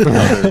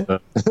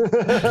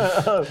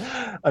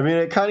 I mean,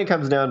 it kind of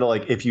comes down to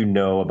like, if you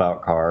know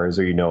about cars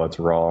or you know what's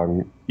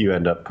wrong, you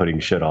end up putting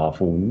shit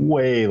off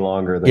way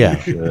longer than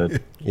you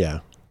should. Yeah.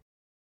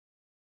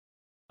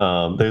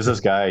 There's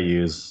this guy I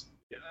use,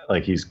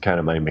 like he's kind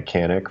of my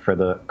mechanic for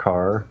the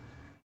car.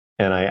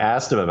 And I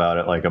asked him about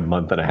it like a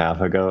month and a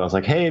half ago. I was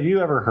like, hey, have you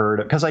ever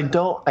heard of, because I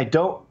don't,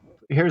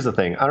 here's the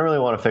thing. I don't really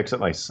want to fix it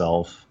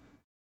myself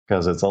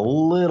because it's a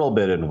little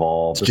bit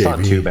involved. It's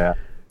not too bad.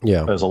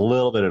 Yeah. There's a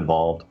little bit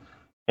involved.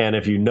 And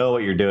if you know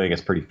what you're doing,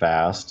 it's pretty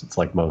fast. It's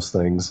like most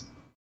things.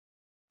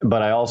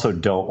 But I also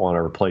don't want to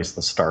replace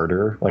the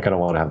starter. Like I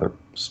don't want to have the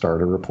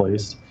starter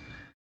replaced.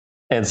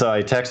 And so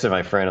I texted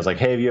my friend. I was like,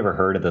 hey, have you ever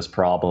heard of this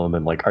problem?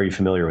 And like, are you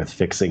familiar with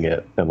fixing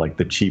it and like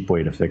the cheap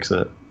way to fix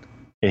it?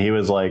 And he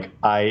was like,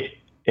 I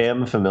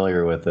am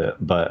familiar with it,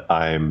 but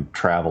I'm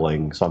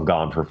traveling, so I'm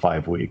gone for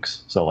 5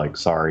 weeks. So like,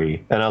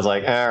 sorry. And I was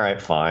like, all right,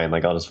 fine.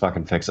 Like, I'll just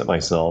fucking fix it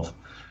myself.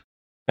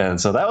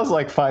 And so that was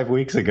like 5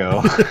 weeks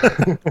ago.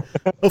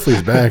 Hopefully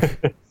he's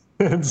back.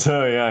 And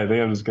so, yeah, I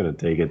think I'm just going to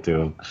take it to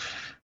him.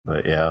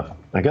 But yeah,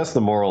 I guess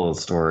the moral of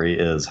the story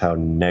is how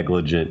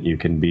negligent you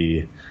can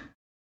be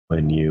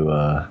when you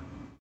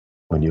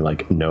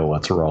like know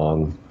what's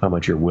wrong, how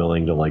much you're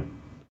willing to like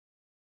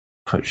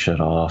put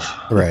shit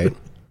off. Right.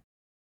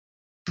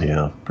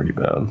 Yeah, pretty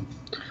bad.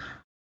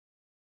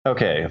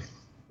 Okay,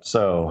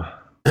 so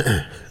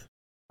I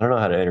don't know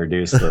how to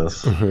introduce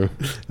this.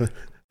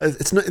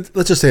 It's not.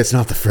 Let's just say it's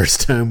not the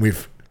first time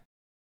we've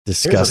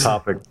discussed a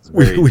topic that's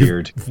very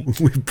dear to me.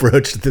 We've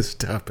broached this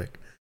topic.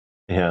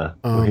 Yeah,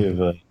 we've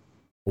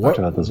talked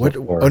about this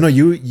before. Oh no,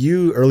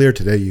 you earlier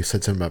today you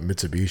said something about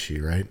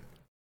Mitsubishi, right?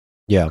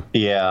 Yeah.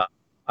 Yeah,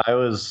 I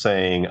was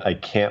saying I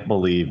can't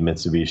believe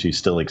Mitsubishi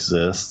still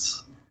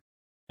exists.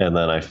 And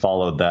then I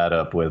followed that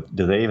up with,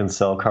 do they even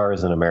sell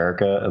cars in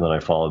America? And then I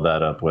followed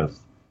that up with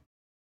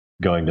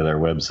going to their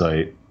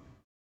website.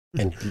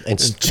 And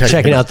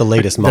checking out the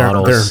latest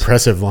models. Their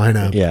impressive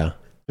lineup. Yeah.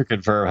 To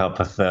confirm how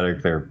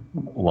pathetic their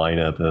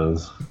lineup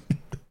is.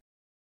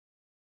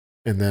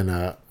 And then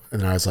I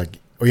was like,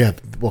 Oh yeah.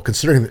 Well,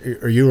 considering,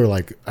 or you were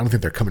like, I don't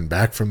think they're coming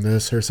back from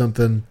this or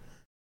something.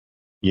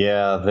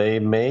 Yeah, they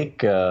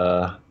make.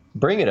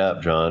 Bring it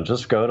up, John.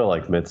 Just go to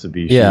like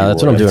Mitsubishi. Yeah,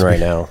 that's what I'm doing right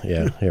now.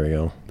 Yeah, here we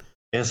go.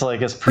 It's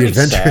like it's The pretty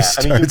adventure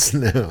sad. starts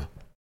now.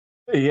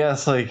 Yeah,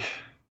 it's like,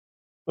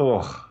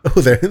 oh,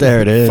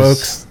 There it is,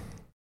 folks.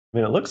 I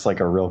mean, it looks like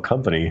a real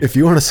company. If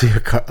you want to see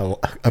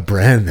a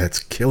brand that's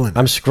killing,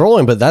 I'm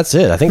scrolling, but that's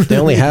it. I think they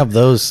only have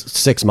those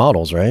 6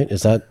 models, right?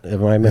 Is that,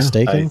 am I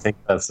mistaken? I think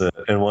that's it.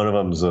 And one of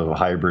them's a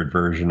hybrid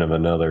version of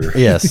another.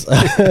 Yes.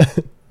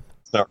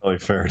 It's not really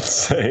fair to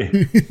say.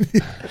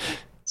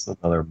 It's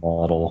another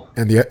model.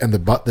 and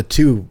the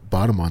 2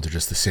 bottom ones are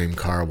just the same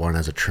car. One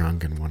has a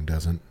trunk and one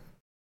doesn't.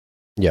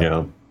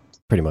 Yeah,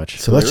 pretty much.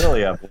 So they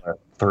really have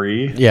what,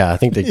 3? Yeah, I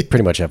think they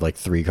pretty much have like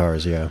 3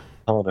 cars. Yeah.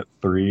 Calling it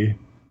 3.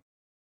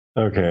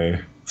 Okay.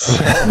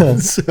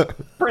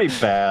 Pretty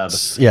bad.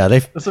 Yeah,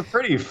 It's a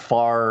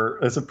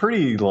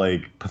pretty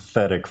like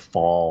pathetic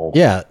fall.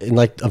 Yeah, in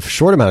like a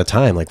short amount of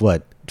time, like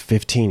what,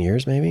 15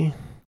 years maybe?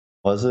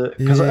 Was it?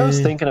 Because I was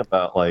Yeah. thinking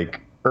about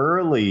like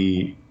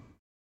early,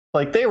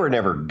 like they were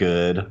never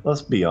good.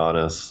 Let's be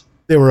honest.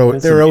 They were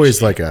Mitsubishi.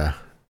 always like a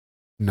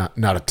not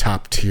a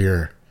top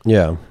tier.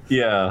 Yeah.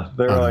 Yeah,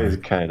 they're always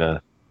kind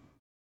of.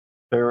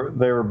 They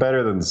were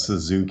better than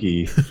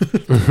Suzuki.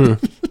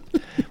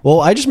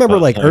 Well, I just remember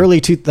like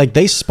like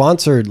they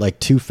sponsored like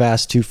Too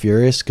Fast, Too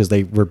Furious because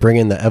they were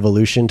bringing the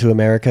Evolution to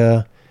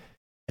America,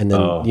 and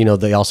then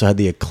they also had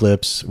the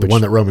Eclipse, The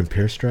one that Roman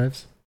Pierce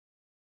drives.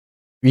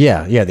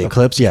 Yeah, the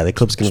Eclipse, the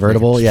Eclipse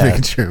convertible,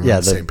 making sure we're on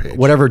the same page.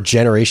 Whatever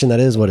generation that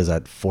is. What is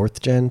that? 4th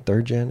gen,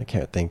 3rd gen? I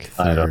can't think.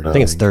 I don't know. I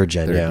think it's 3rd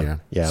gen.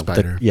 Yeah.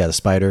 Spider. The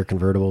Spider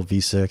convertible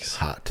V6.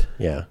 Hot.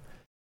 Yeah.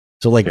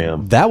 So like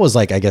Damn. that was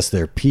like I guess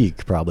their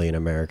peak probably in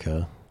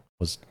America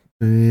was.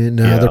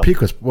 Their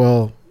peak was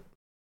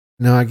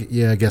No, I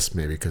guess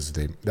maybe because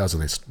that was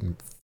when they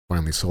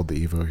finally sold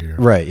the Evo here.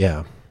 Right.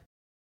 Yeah.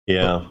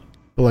 Yeah.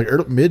 But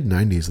like mid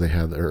 '90s, they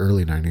had, or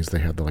early '90s, they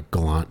had the like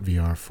Galant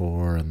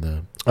VR4 and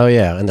the. Oh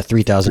yeah, and the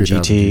 3000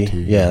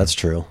 GT. Yeah, that's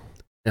true.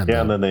 And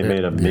then they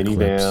made a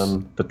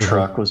minivan. The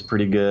truck was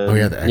pretty good. Oh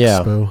yeah, the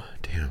Expo.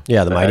 Damn.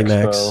 Yeah, the Mighty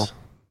Max.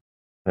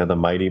 Yeah, the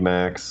Mighty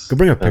Max. Go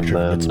bring a picture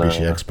of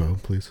Mitsubishi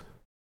Expo, please.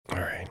 All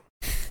right.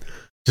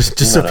 Just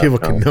so people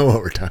can know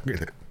what we're talking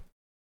about.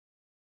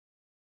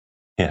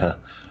 Yeah.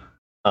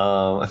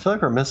 I feel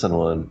like we're missing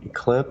one.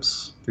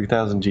 Eclipse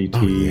 3000 GT.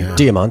 Oh, yeah.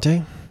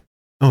 Diamante.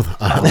 Oh,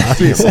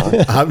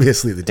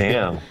 obviously the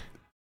Damn.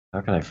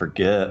 How can I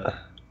forget?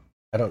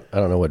 I don't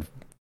know what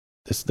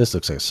this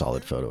looks like a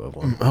solid photo of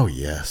one. Oh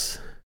yes.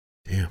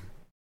 Damn.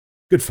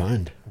 Good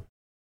find.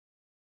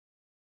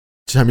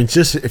 I mean,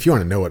 just if you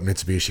want to know what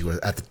Mitsubishi was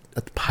at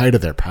the height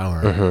of their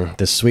power.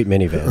 This sweet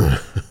minivan.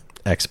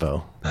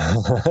 Expo.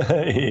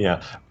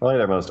 Yeah, probably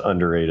their most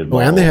underrated Oh,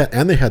 model.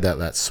 and they had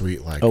that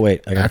sweet like. Oh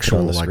wait, I got actual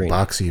on the like screen.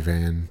 boxy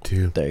van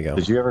too. There you go.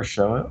 Did you ever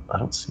show it? I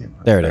don't see it.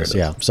 There it is.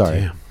 Yeah, sorry.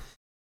 Damn.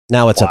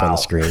 Now it's up on the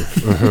screen.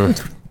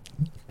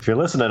 If you're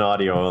listening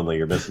audio only,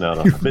 you're missing out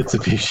on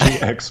Mitsubishi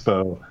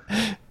Expo.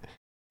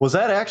 Was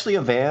that actually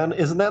a van?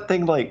 Isn't that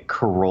thing like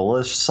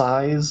Corolla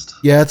sized?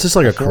 Yeah, it's just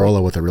like a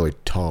Corolla with a really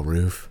tall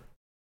roof.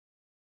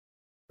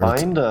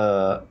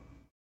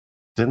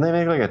 Didn't they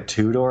make like a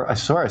 2-door? I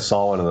swear I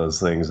saw one of those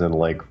things and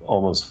like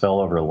almost fell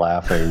over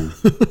laughing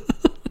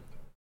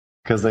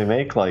because they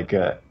make like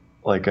a.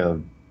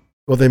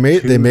 Well, they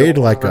made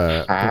like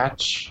a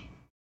hatch.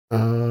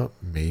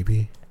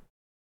 Maybe.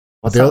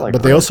 What's But that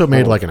like they also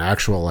made called? like an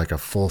actual like a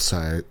full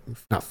size,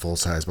 not full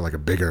size, but like a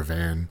bigger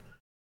van.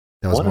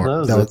 That was One of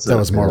more. those, That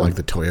was more yeah. like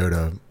the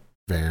Toyota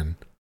van.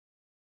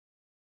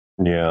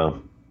 Yeah,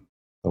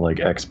 like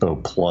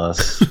Expo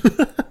Plus.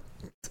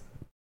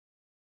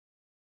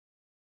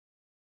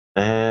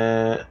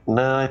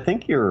 No, I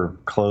think you're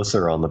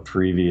closer on the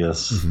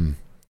previous. Mm-hmm.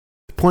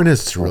 The point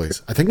is, it's really.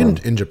 I think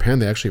in Japan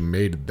they actually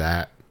made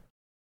that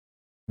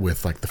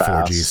with like the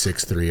Fast.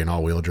 4G63 and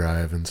all-wheel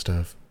drive and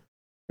stuff.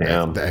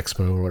 Damn. The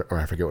Expo, or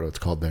I forget what it's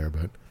called there,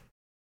 but.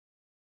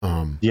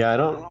 Yeah,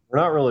 we're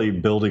not really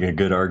building a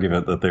good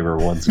argument that they were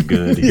once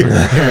good here.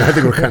 Yeah, I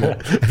think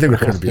we're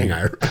kind of being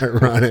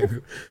ironic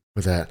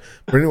with that.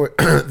 But anyway,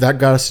 that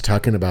got us to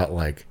talking about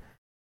like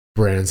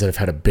brands that have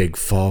had a big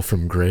fall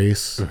from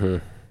grace. Mm-hmm.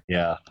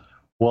 Yeah.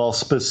 Well,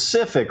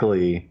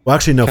 specifically, Well,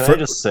 actually, no. can I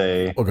just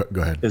say,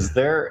 go ahead. is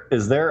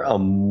there a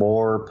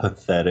more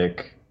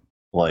pathetic,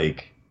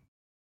 like,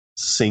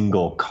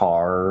 single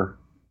car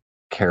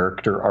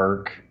character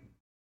arc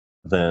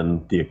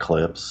than the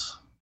Eclipse?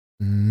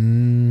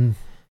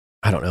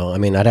 I don't know. I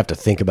mean, I'd have to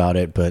think about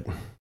it, but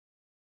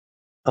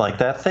Like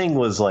that thing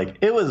was like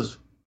it was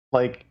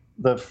like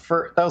that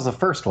was the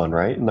first one,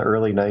 right? In the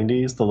early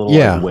 90s, the little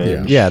like,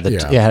 wedge. yeah,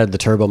 it had the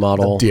turbo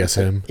model. The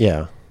DSM.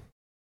 Yeah.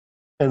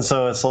 And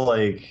so it's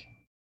like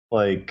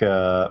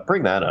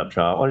bring that up,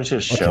 John. Why don't you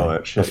just show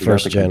it? The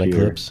first gen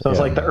Eclipse. So it's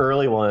like the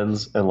early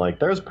ones, and like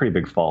there's a pretty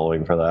big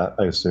following for that,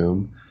 I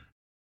assume.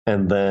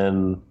 And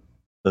then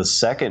the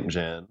second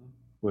gen,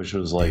 which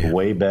was like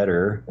way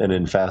better, and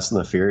in Fast and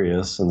the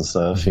Furious and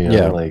stuff. You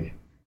know, like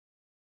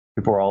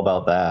People were all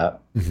about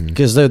that.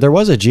 Because there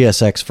was a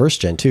GSX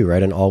first gen too,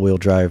 right? An all-wheel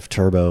drive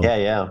turbo.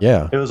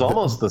 Yeah. It was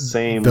almost the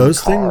same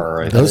those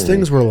car. Those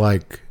things were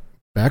like,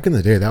 back in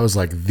the day, that was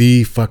like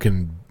the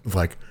fucking,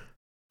 like,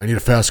 I need a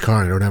fast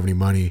car and I don't have any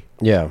money.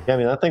 Yeah. I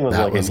mean, that thing was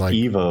like an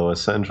Evo,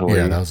 essentially.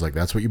 Yeah, that was like,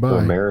 that's what you buy.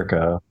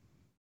 America.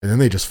 And then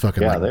they just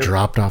fucking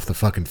dropped off the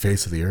fucking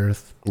face of the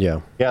earth. Yeah.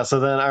 Yeah, so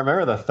then I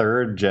remember the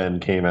third gen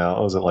came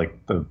out. Was it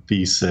like the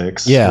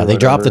V6? Yeah, they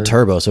dropped the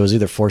turbo, so it was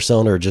either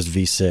 4-cylinder or just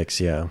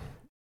V6, yeah.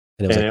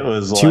 And it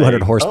was like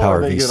 200 horsepower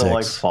are they V6. gonna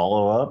like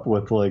follow up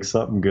with like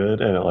something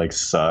good? And it like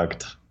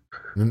sucked.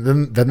 And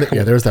then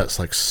there's that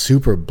like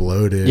super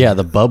bloated. Yeah,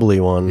 the bubbly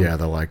one. Yeah,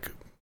 the like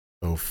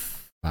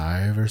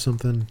 05 or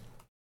something.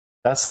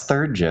 That's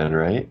third gen,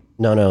 right?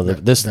 No,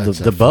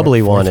 the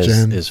bubbly one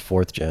is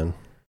fourth gen.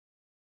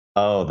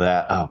 Oh,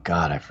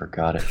 God, I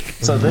forgot it.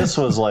 So this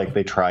was like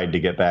they tried to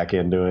get back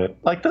into it.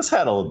 Like this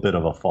had a bit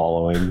of a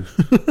following.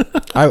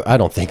 I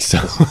don't think so.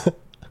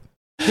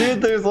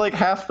 Dude, there's like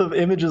half the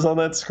images on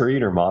that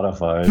screen are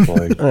modified.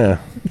 Like, yeah.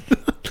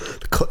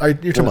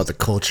 You're talking about the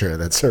culture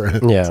that's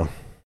around. Yeah.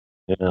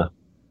 Yeah.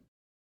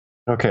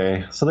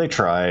 Okay, so they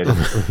tried.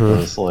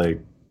 It's like,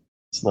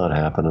 it's not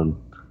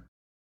happening.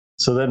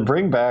 So then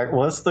bring back,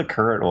 what's the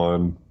current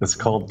one? It's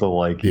called the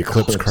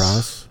Eclipse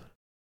Cross.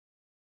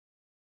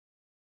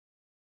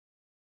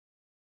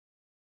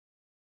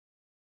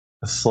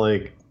 It's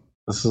like,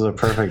 this is a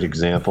perfect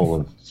example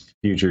of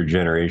future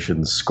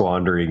generations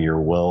squandering your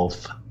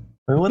wealth.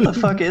 I mean, what the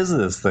fuck is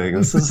this thing?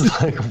 This is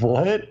like,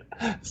 what?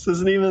 This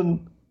isn't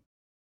even...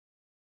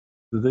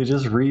 Did they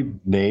just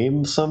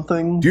rename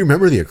something? Do you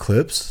remember the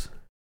Eclipse?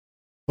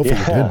 Hopefully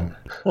you didn't.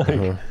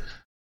 Like,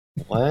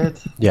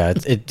 what? Yeah,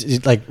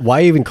 it like,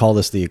 why even call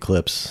this the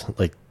Eclipse?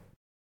 Like,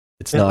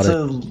 it's not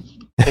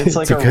it's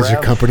like because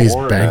your company's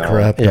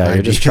bankrupt. Yeah,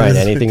 you're just trying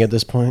anything at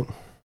this point.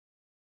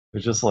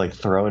 They're just like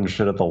throwing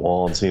shit at the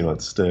wall and seeing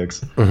what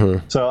sticks.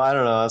 So I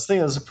don't know. I was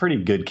thinking it's a pretty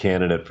good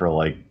candidate for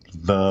like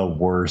the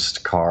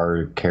worst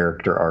car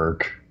character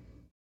arc.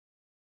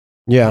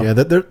 Yeah.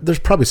 There's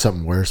probably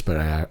something worse, but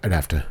I'd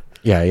have to.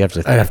 Yeah, you have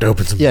to. I'd have to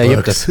open some. Yeah,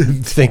 books. You have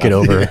to think it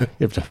over. Yeah.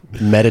 You have to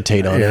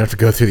meditate on it. You have to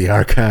go through the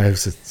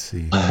archives and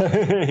see.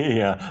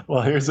 Yeah.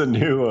 Well, here's a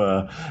new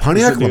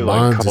Pontiac Le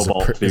Mans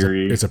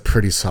is a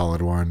pretty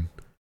solid one.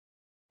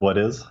 What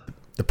is?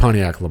 The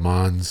Pontiac Le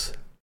Mans.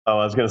 Oh,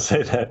 I was gonna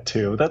say that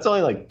too. That's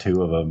only like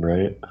 2 of them,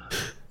 right?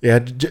 Yeah.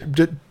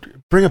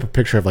 Bring up a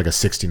picture of like a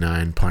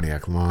 '69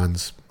 Pontiac Le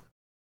Mans.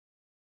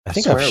 I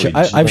think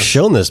I've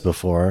shown this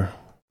before.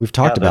 We've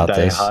talked about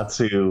this.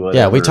 Daihatsu,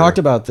 yeah, we talked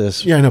about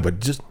this. Yeah, I know, but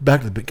just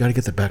gotta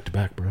get the back to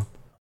back, bro.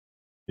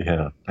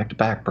 Yeah, back to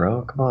back,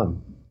 bro. Come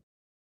on.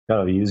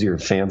 Gotta use your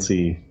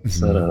fancy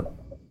setup.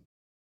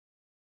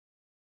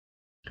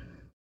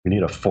 We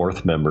need a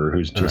 4th member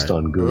who's just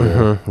on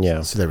Google.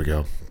 Yeah. So there we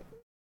go.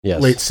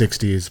 Yes. Late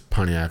 '60s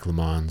Pontiac Le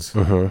Mans.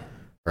 All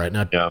right,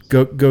 now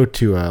go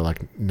to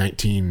like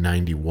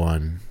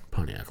 1991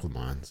 Pontiac Le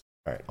Mans.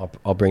 All right,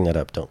 I'll bring that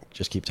up. Don't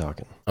just keep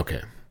talking. Okay.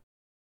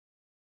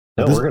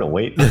 No, we're gonna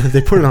wait.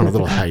 They put it on a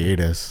little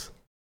hiatus.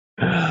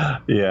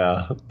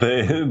 Yeah,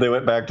 they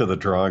went back to the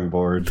drawing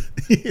board.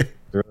 Yeah.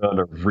 They're going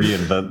to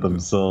reinvent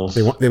themselves.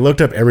 They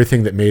looked up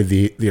everything that made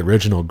the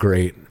original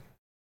great.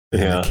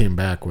 And they came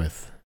back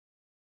with.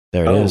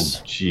 There it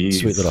is.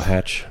 Geez. Sweet little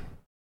hatch.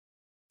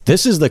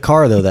 This is the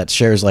car though that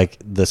shares like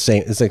the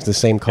same. It's like the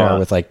same car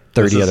with like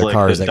 30 other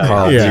cars that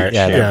Carl.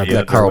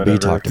 That Carl B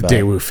talked about.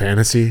 Daewoo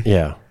Fantasy.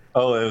 Yeah.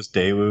 Oh, it was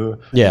Daewoo.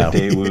 Yeah. Like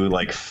Daewoo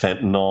like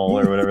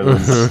fentanyl or whatever.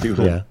 That's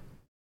stupid. Yeah.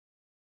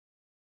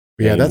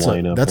 Yeah, that's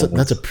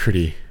a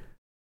pretty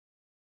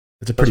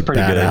bad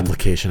good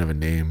application of a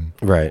name.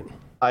 Right.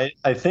 I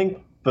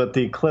think, but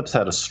the Eclipse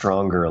had a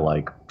stronger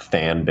like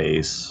fan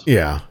base.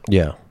 Yeah.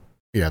 Yeah.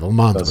 Yeah, the Le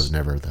Mans was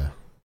never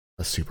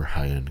a super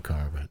high end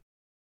car, but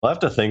I'll have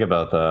to think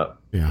about that.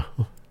 Yeah.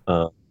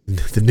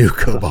 The new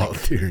Cobalt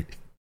theory.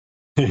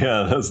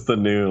 Yeah, that's the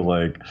new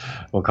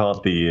we'll call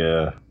it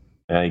the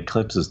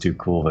Eclipse is too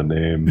cool of a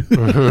name.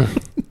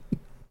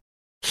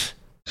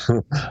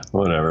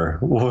 Whatever.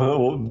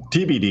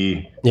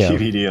 TBD. Yeah.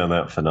 TBD on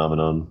that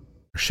phenomenon.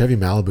 Chevy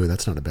Malibu,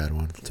 that's not a bad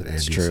one. That's an Andy.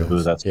 It's true. Says.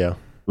 Ooh, that's yeah.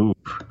 Ooh,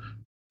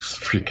 it's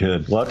pretty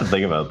good. We'll have to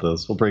think about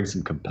this. We'll bring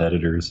some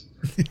competitors.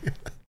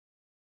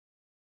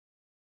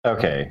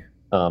 Okay.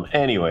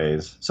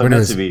 Anyways, so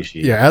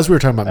Mitsubishi. Yeah, as we were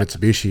talking about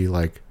Mitsubishi,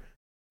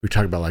 we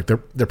talked about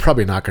they're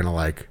probably not going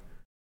to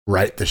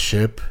right the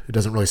ship. It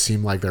doesn't really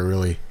seem like they're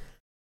really.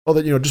 Oh,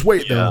 that just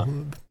wait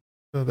though.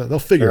 They'll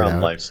figure it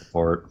out. Life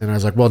support. And I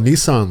was like, well,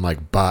 Nissan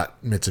bought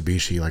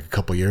Mitsubishi a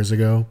couple years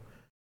ago.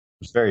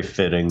 It's very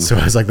fitting. So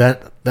I was like,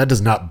 that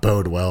does not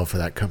bode well for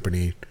that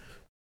company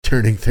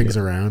turning things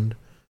around.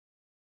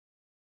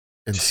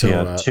 And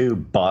so too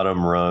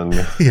bottom rung.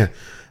 Yeah.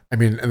 I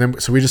mean, and then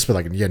so we just feel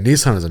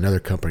Nissan is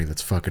another company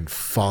that's fucking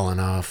fallen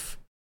off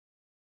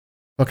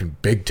fucking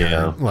big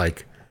time. Yeah.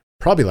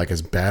 Probably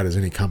as bad as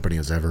any company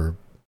has ever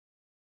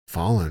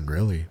fallen,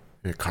 really.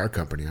 A car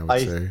company, I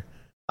would say.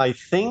 I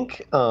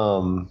think,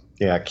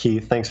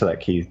 Keith, thanks for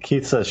that, Keith.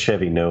 Keith says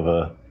Chevy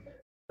Nova.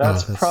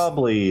 That's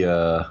probably.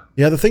 Yeah,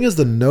 the thing is,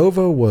 the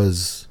Nova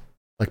was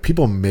like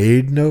people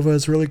made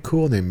Novas really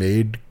cool, and they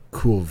made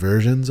cool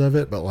versions of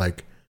it, but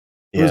like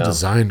it was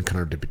designed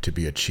kind of to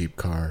be a cheap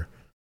car.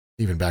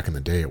 Even back in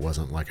the day, it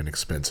wasn't like an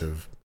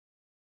expensive,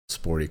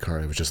 sporty car.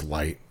 It was just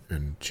light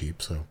and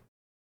cheap, so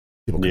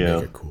people could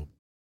make it cool.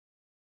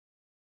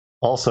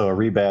 Also,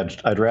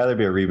 I'd rather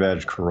be a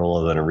rebadged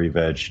Corolla than a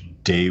rebadged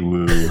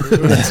Daewoo.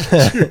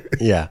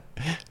 Yeah.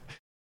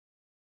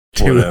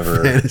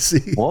 Whatever.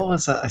 Fantasy. What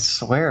was that? I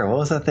swear, what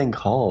was that thing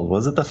called?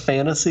 Was it the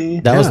Fantasy?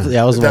 That was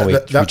the one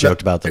we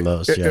joked about the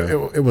most.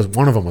 It was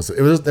one of them.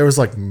 There was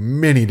like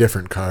many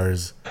different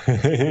cars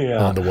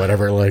on the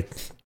whatever like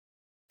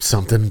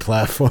something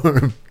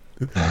platform.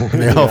 And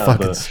they all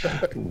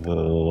fucking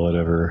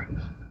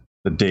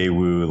the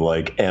Daewoo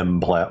like M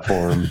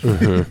platform.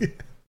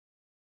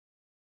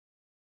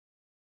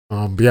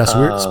 But yeah, so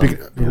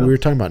we were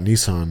talking about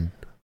Nissan,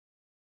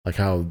 like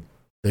how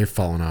they've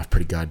fallen off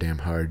pretty goddamn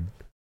hard.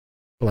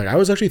 But like I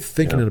was actually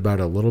thinking about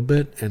it a little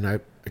bit, and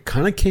I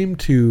kind of came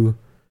to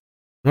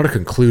not a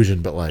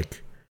conclusion, but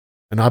like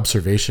an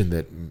observation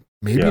that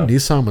maybe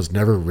Nissan was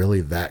never really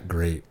that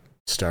great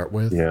to start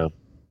with. Yeah.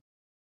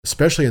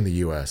 Especially in the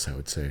US, I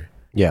would say.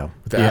 Yeah.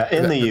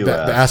 In the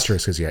US. The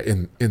asterisk is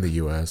in the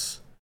US.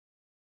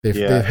 They've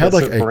had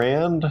like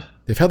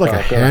They've had like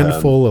a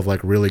handful of like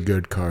really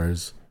good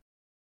cars.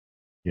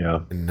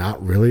 Yeah. And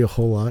not really a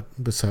whole lot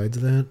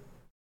besides that.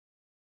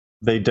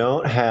 They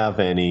don't have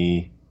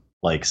any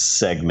like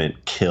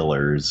segment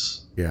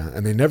killers. Yeah,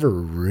 and they never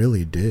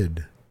really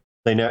did.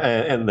 They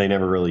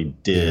never really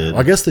did. Yeah.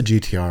 Well, I guess the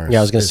GTR. Yeah,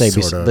 I was going to say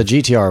the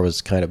GTR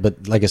was kind of,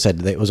 but like I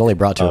said, it was only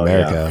brought to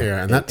America.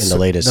 Yeah, and that's in the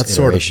latest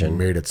iteration. Sort of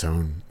made its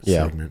own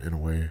segment in a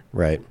way.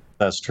 Right.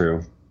 That's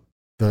true.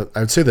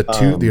 I'd say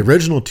the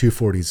original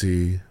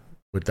 240Z,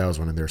 but that was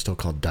when they were still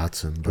called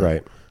Datsun. But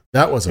right.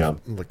 That was a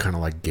kind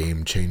of like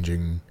game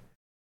changing.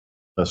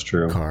 That's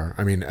true. Car.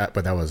 I mean,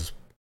 but that was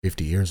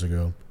 50 years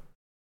ago.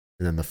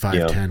 And then the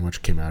 510,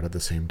 which came out at the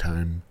same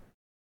time.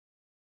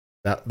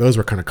 Those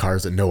were kind of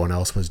cars that no one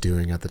else was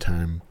doing at the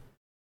time.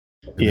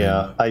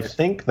 And I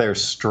think their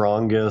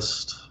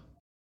strongest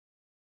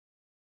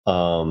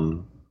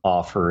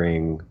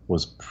offering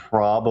was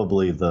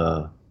probably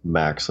the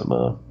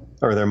Maxima,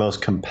 or their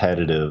most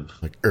competitive.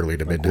 Like early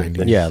to mid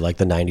 90s. Yeah, like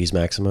the 90s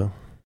Maxima.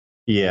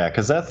 Yeah,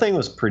 because that thing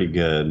was pretty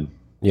good.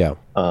 Yeah.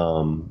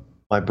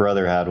 My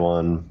brother had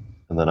one,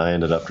 and then I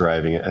ended up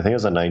driving it. I think it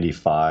was a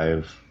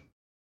 95,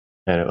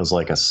 and it was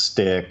like a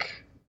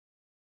stick.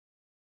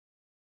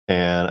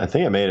 And I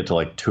think I made it to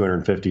like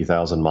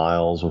 250,000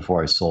 miles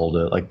before I sold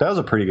it. Like that was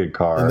a pretty good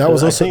car. And that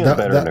was also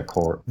better than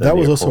Accord. That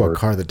was also a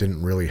car that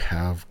didn't really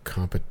have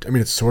I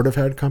mean, it sort of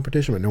had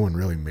competition, but no one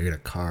really made a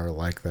car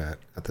like that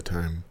at the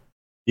time.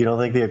 You don't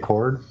think the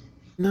Accord?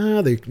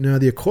 No,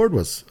 the Accord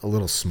was a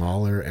little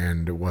smaller,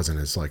 and it wasn't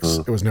as like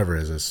it was never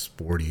as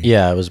sporty.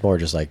 Yeah, it was more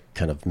just like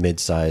kind of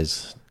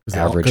mid-size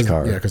average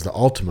car. Yeah, because the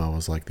Altima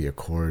was like the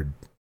Accord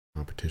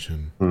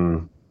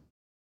competition.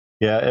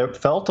 Yeah, it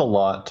felt a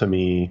lot to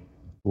me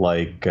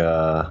like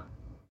a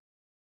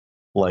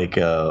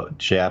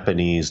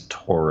Japanese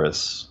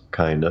Taurus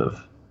kind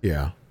of.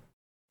 Yeah.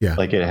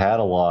 Like it had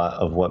a lot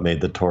of what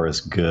made the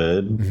Taurus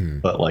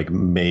good, but like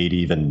made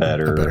even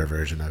better. A better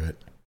version of it.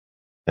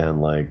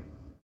 And like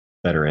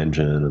better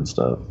engine and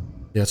stuff.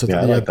 Yeah, so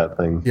I like that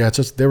thing. Yeah, it's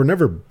just they were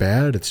never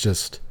bad. It's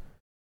just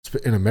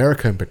in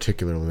America in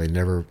particular, they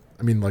never.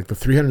 I mean, like the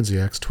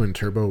 300ZX twin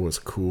turbo was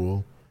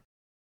cool,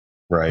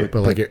 right?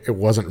 But like it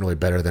wasn't really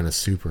better than a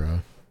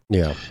Supra.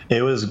 Yeah,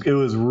 it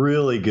was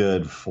really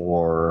good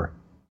for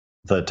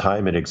the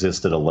time it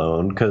existed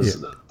alone,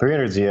 because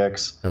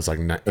 300ZX, it was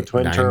like the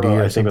twin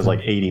turbo, I think it was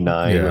like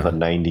 89 with a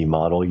 90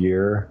 model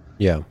year.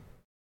 Yeah,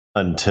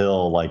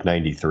 until like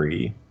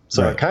 93.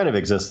 So it kind of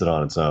existed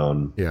on its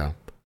own. Yeah.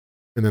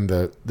 And then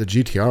the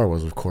GTR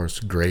was, of course,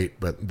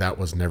 great, but that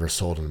was never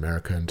sold in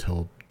America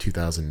until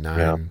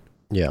 2009.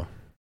 Yeah.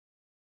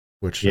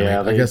 Which,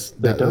 I guess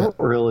they don't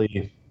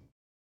really...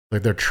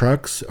 Like, their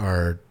trucks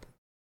are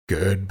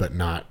good, but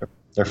not...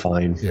 They're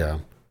fine. Yeah.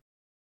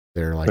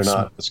 They're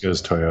not as good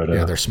as Toyota.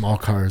 Yeah, their small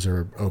cars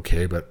are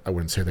okay, but I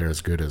wouldn't say they're as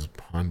good as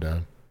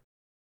Honda.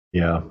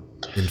 Yeah.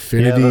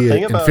 Infinity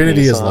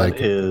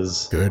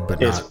is good,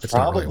 but it's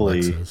probably... not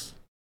really Lexus.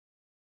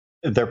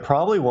 They're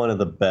probably one of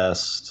the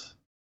best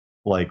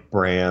like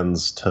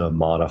brands to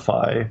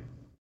modify.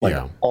 Like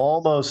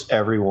almost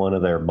every one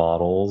of their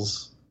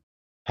models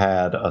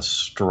had a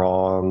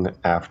strong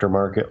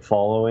aftermarket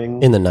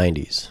following in the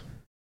 90s.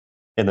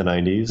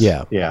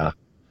 Yeah.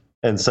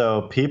 And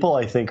so people,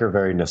 I think, are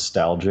very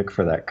nostalgic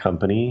for that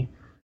company,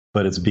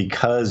 but it's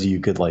because you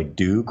could like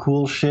do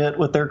cool shit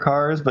with their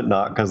cars, but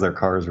not because their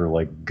cars were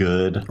like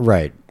good.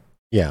 Right.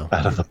 Yeah.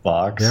 Out of the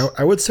box. Yeah,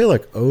 I would say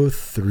like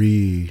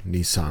 03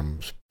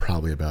 Nissan's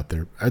probably about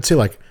there. I'd say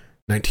like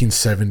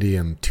 1970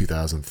 and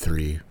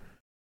 2003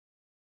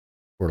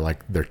 were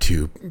like their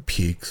two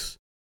peaks.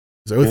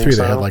 So 03,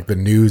 they had like the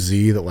new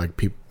Z that like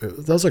people.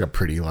 That was like a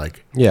pretty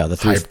like the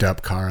hyped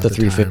up car. The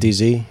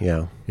 350Z,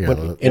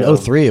 in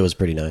 03 it was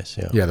pretty nice.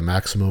 Yeah, the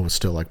Maxima was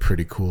still like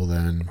pretty cool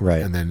then.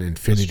 Right, and then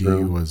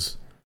Infiniti was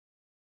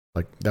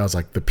like that was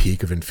like the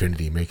peak of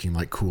Infiniti making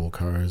like cool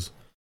cars.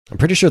 I'm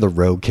pretty sure the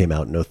Rogue came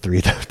out in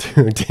 03 though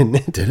too, didn't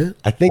it? Did it?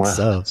 I think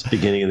so. It's the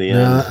beginning of the end.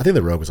 I think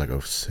the Rogue was like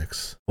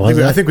 06.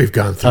 I think we've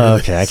gone through.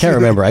 Okay, I can't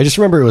remember. I just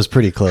remember it was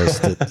pretty close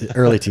to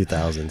early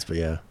 2000s, but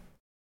yeah.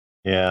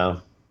 Yeah,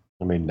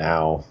 I mean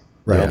now.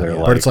 Right,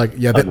 but it's like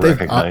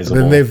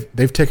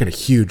they've taken a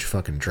huge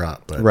fucking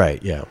drop. But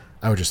right, yeah.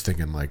 I was just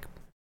thinking like,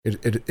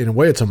 it in a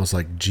way it's almost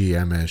like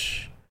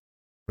GM-ish,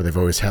 where they've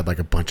always had like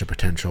a bunch of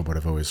potential, but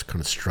have always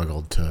kind of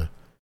struggled to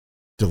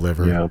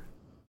deliver. Yeah.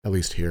 At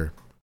least here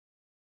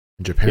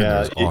in Japan,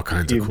 there's all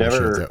kinds of cool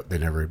shit that they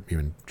never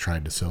even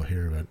tried to sell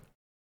here. But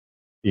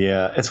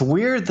yeah, it's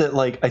weird that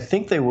like I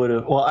think they would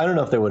have. Well, I don't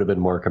know if they would have been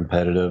more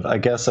competitive. I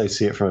guess I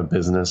see it from a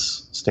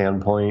business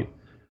standpoint.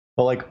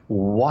 But like,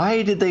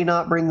 why did they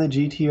not bring the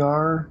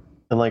GTR?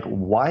 And like,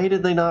 why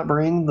did they not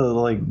bring the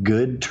like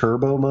good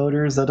turbo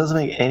motors? That doesn't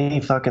make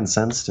any fucking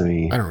sense to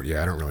me. I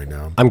don't really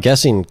know. I'm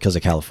guessing because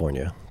of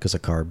California, because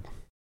of CARB.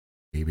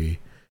 Maybe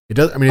it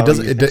does. I mean,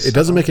 it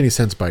doesn't make any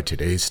sense by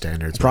today's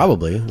standards.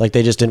 Probably, like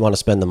they just didn't want to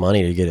spend the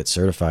money to get it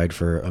certified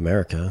for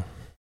America,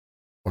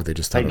 or they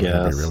just thought it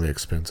would be really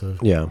expensive.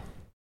 Yeah.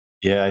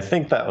 Yeah, I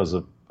think that was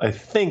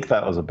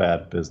a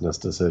bad business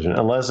decision,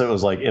 unless it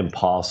was like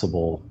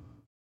impossible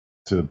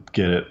to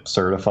get it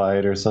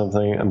certified or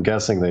something. I'm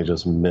guessing they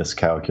just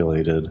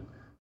miscalculated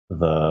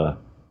the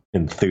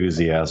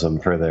enthusiasm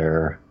for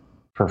their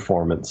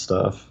performance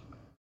stuff.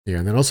 Yeah,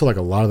 and then also like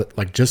a lot of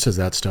like just as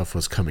that stuff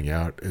was coming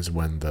out is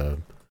when the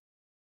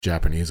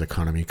Japanese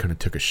economy kind of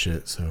took a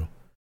shit, so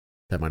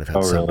that might have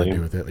had something to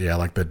do with it. Yeah,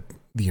 like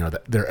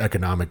their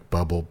economic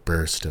bubble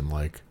burst in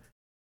like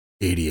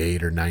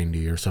 88 or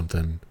 90 or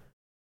something.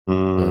 But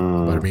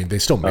I mean, they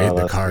still made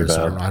the cars.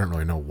 So I don't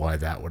really know why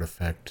that would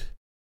affect.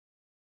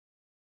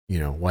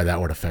 Why that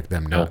would affect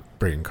them not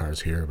bringing cars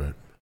here, but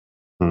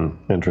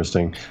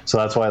interesting. So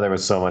that's why there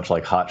was so much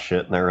like hot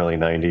shit in the early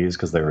 90s,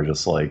 because they were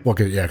just like,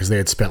 because they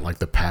had spent like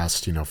the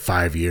past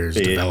 5 years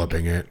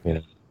developing it.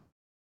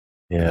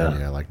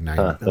 Like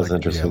 90. That's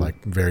interesting.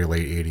 Like very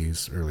late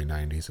 80s, early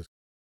 90s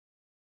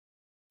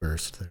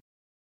first there.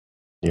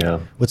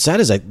 Yeah. What's sad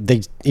is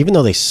they even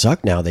though they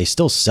suck now, they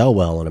still sell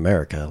well in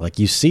America. Like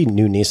you see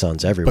new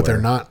Nissans everywhere. But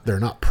they're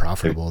not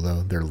profitable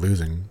though. They're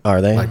losing.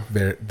 Are they? Like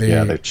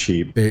they're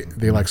cheap.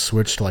 They like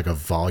switched to like a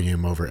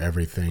volume over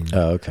everything.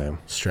 Oh, okay.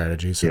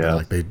 Strategy.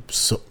 So they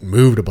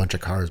moved a bunch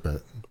of cars,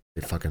 but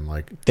they fucking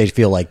like they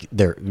feel like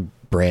their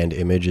brand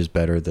image is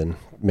better than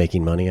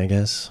making money, I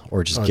guess,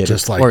 or just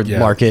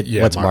market.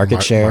 What's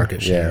market share?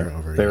 Market share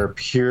over. They're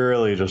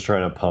purely just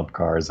trying to pump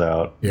cars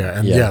out.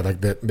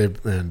 Like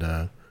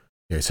that.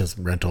 Yeah, it says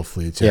rental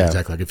fleets. Yeah,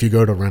 exactly. Like if you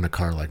go to rent a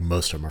car, like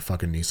most of them are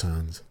fucking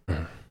Nissans.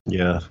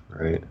 Yeah,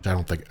 right.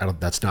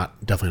 That's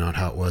definitely not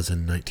how it was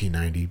in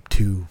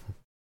 1992.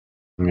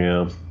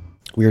 Yeah.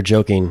 We were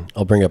joking.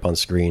 I'll bring up on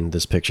screen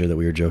this picture that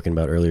we were joking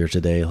about earlier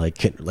today.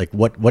 Like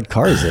what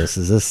car is this?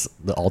 Is this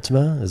the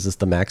Altima? Is this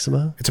the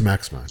Maxima? It's a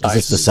Maxima. Is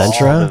this the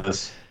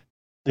Sentra?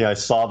 Yeah, I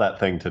saw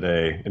that thing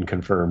today and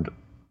confirmed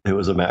it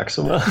was a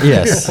Maxima.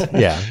 Yes.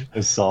 Yeah.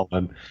 I saw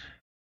one.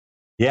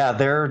 Yeah,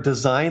 their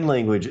design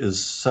language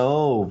is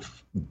so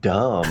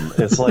dumb.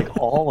 It's like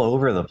all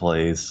over the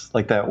place.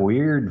 Like that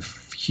weird,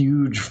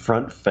 huge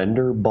front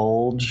fender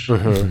bulge.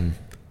 Mm-hmm.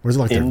 What is it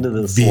like into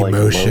this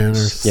V-motion or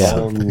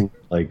something?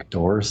 Like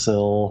door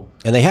sill.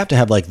 And they have to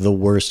have like the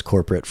worst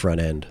corporate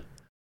front end.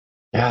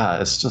 Yeah,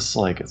 it's just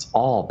like it's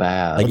all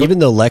bad. Like even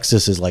though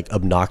Lexus is like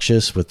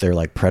obnoxious with their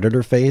like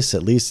Predator face,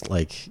 at least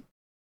like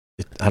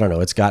I don't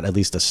know, it's got at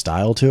least a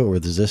style to it. Where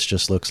this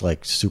just looks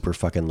like super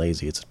fucking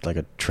lazy. It's like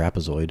a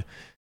trapezoid.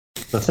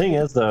 The thing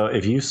is, though,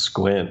 if you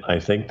squint, I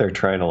think they're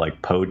trying to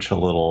like poach a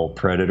little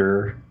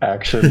Predator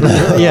action.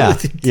 yeah,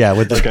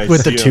 with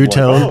the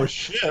two-tone. Like, oh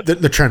shit!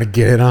 They're trying to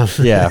get it on.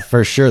 Yeah,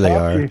 for sure they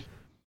are.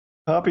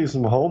 Copy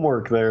some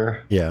homework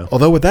there. Yeah.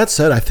 Although with that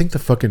said, I think the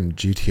fucking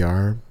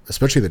GTR,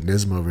 especially the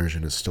Nismo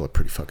version, is still a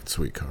pretty fucking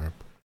sweet car.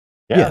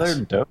 Yeah, they're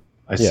dope.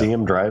 I see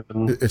them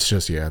driving. It's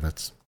just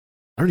that's.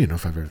 I don't even know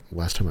if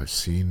last time I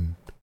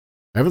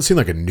haven't seen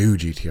like a new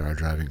GTR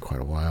driving in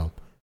quite a while.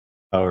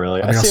 Oh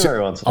really? I'll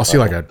see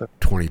like a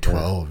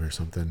 2012 or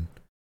something.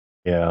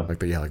 Yeah, like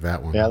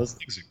that one. Yeah, those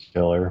things are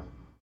killer.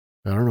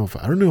 I don't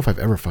know if I've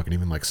ever fucking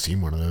even like seen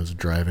one of those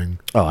driving.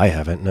 Oh, I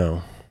haven't.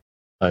 No.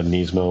 A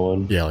Nismo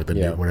one. Yeah, like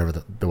new, whatever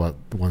the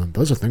one.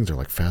 Those things are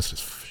like fast as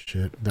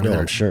shit.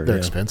 I'm sure they're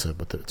expensive,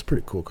 but it's a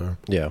pretty cool car.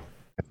 Yeah,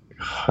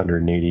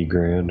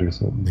 $180,000 or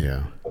something.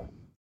 Yeah.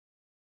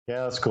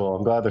 Yeah, that's cool.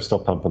 I'm glad they're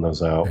still pumping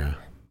those out. Yeah.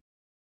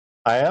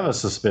 I have a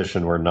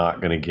suspicion we're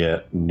not going to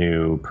get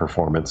new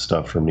performance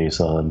stuff from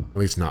Nissan. At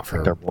least not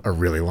for a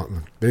really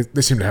long.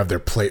 They seem to have their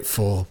plate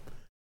full.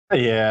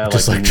 Yeah,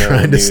 just like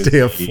trying to stay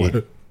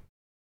afloat.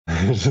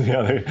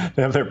 Yeah,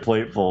 they have their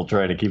plate full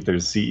trying to keep their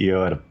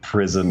CEO out of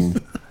prison.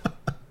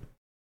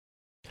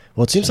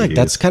 Well, it seems like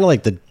that's kind of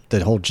like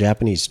the whole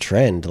Japanese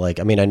trend. Like,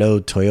 I mean, I know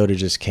Toyota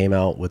just came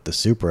out with the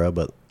Supra,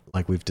 but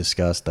like we've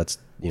discussed, that's,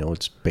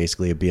 it's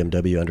basically a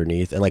BMW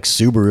underneath. And like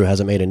Subaru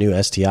hasn't made a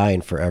new STI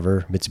in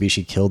forever.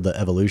 Mitsubishi killed the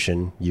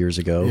Evolution years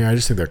ago. Yeah, I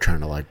just think they're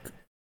trying to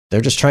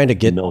they're just trying to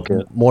get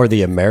more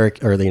the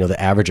American, or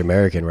the average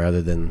American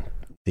rather than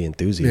the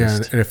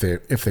enthusiast. Yeah, and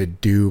if they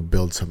do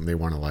build something, they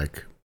want to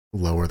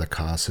lower the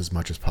cost as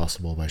much as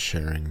possible by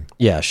sharing.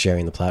 Yeah,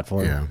 sharing the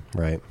platform. Yeah.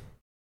 Right.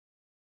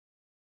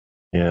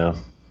 Yeah.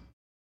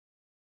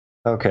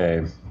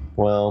 Okay.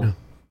 Well, yeah.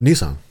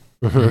 Nissan.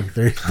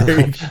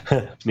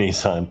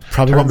 Nissan.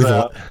 Probably won't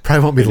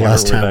be the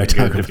last time we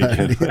talk about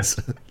it.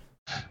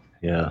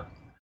 Yeah.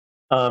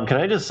 Can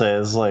I just say,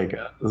 this is like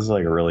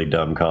a really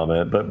dumb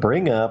comment, but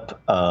bring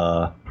up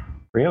a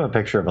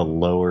picture of a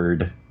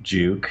lowered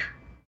Juke.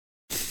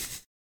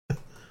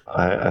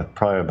 I'm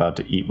probably about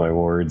to eat my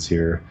words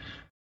here.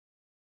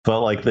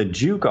 But like the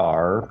Juke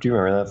R, do you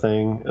remember that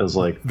thing? It was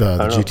like the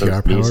GTR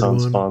powered Nissan one?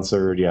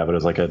 Sponsored, yeah, but it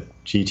was like a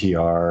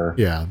GTR.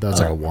 Yeah, that was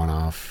like a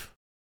one-off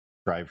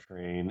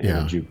drivetrain and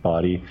a Juke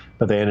body.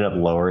 But they ended up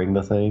lowering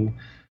the thing.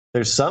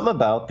 There's something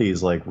about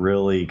these like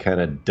really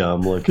kind of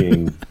dumb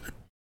looking.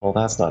 Well,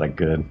 that's not a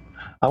good.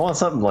 I want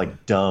something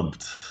like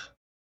dumped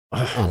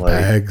on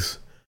bags.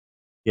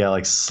 Yeah,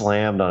 like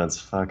slammed on its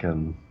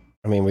fucking.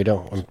 I mean, we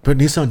don't put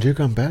Nissan Juke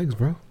on bags,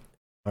 bro.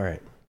 All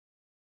right.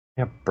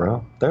 Yeah,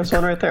 bro. There's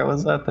one right there.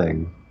 What's that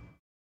thing?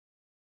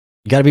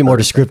 You got to be more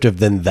descriptive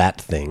than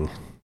that thing.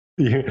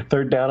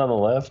 Third down on the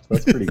left.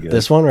 That's pretty good.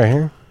 This one right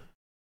here.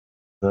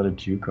 Is that a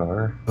Juke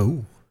R?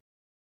 Oh.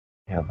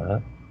 Yeah,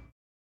 that.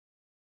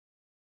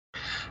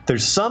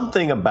 There's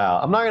something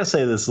about. I'm not gonna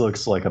say this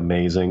looks like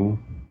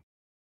amazing,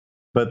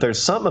 but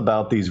there's something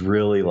about these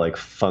really like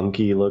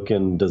funky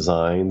looking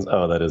designs.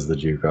 Oh, that is the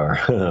Juke R,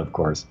 of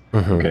course.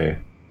 Mm-hmm. Okay,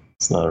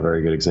 it's not a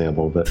very good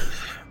example, but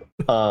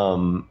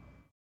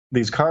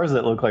these cars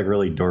that look like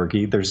really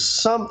dorky. There's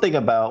something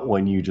about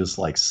when you just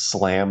like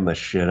slam the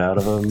shit out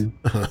of them.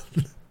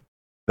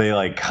 They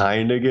like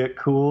kind of get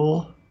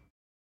cool.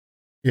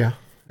 Yeah.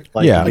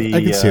 Like yeah, I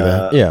can see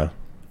that. Yeah.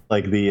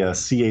 Like the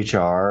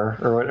CHR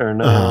or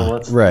no?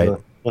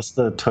 What's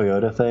the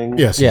Toyota thing?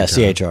 Yeah,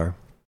 CHR.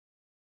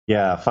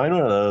 Yeah, find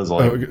one of those.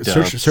 Like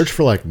search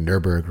for like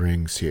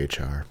Nürburgring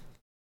CHR.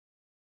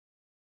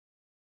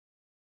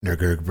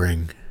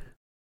 Nürburgring.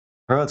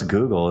 Bro, it's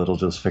Google. It'll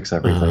just fix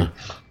everything.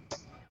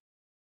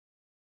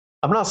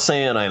 I'm not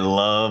saying I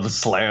love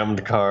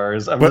slammed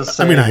cars. Just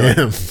saying, I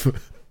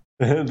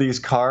am. These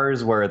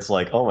cars where it's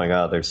like, oh my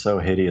god, they're so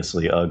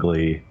hideously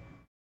ugly.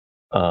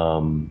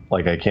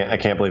 Like I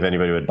can't believe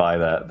anybody would buy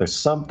that. There's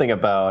something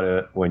about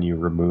it when you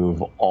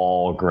remove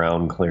all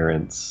ground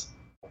clearance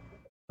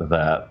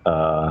that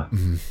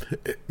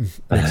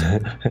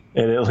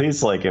it at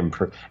least like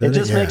improve. It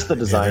just makes the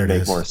design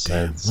make more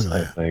sense.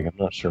 I think. I'm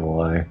not sure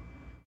why.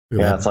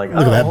 Yeah, it's like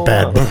look at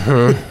that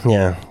bad.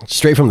 Yeah,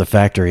 straight from the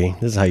factory.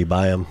 This is how you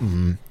buy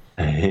them.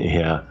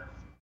 Yeah.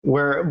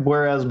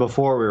 Whereas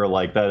before we were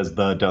like, that is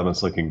the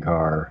dumbest looking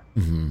car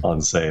on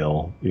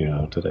sale,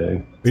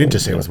 today. We didn't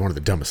just say it was one of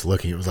the dumbest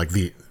looking. It was like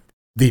the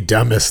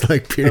dumbest,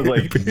 like period.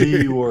 Like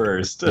the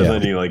worst. And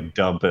then you like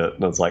dump it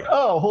and it's like,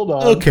 oh, hold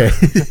on. Okay.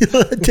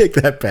 Take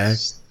that back.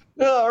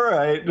 All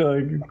right.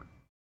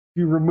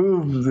 You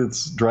remove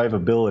its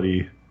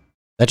drivability.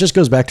 That just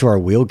goes back to our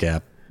wheel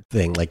gap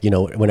thing. Like,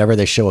 whenever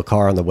they show a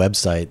car on the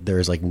website,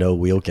 there's like no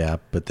wheel gap.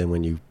 But then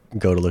when you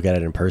go to look at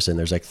it in person,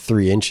 there's like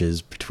 3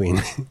 inches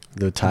between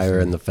the tire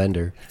and the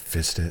fender.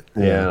 Fist it.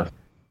 Yeah.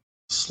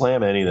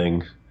 Slam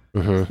anything.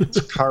 It's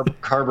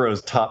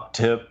Carbro's top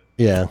tip.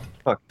 Yeah.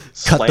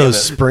 Cut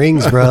those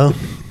springs, bro.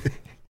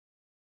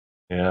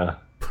 Yeah.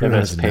 Put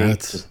MS Paint.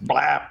 nuts. Just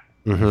blap.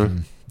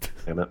 Damn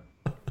it.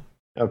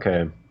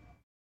 Okay.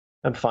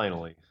 And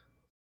finally.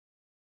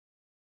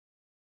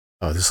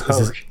 Oh, this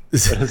what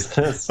is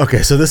this?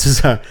 Okay, so this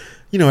is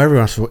every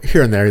once in a while,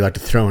 here and there you like to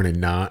throw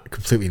in a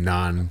completely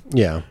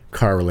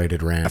car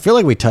related rant. I feel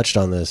like we touched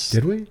on this.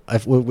 Did we?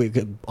 We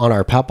on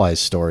our Popeyes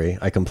story,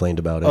 I complained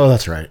about it. Oh,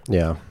 that's right.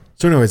 Yeah.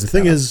 So anyways, the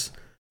thing is,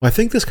 I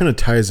think this kind of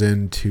ties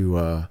into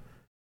a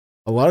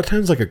lot of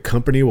times like a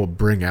company will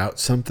bring out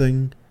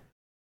something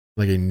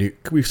like a new.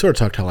 We've sort of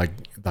talked how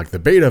like the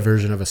beta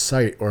version of a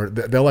site, or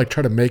they'll like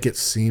try to make it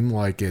seem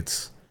like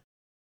it's.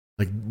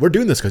 Like, we're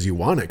doing this because you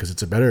want it, because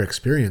it's a better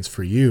experience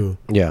for you.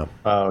 Yeah.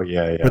 Oh,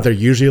 yeah. But they're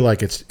usually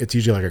like, it's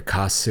usually like a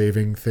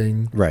cost-saving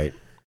thing. Right.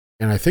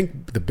 And I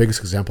think the biggest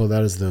example of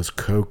that is those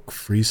Coke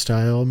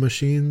Freestyle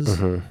machines.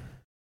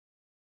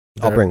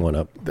 I'll bring one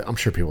up. I'm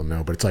sure people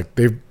know, but it's like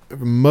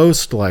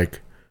most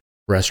like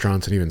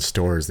restaurants and even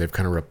stores, they've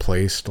kind of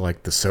replaced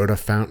like the soda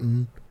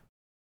fountain.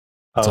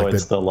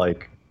 It's the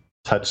like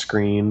touch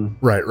screen.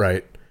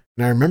 Right.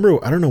 And I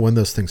remember, I don't know when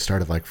those things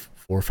started, like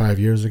 4 or 5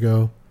 years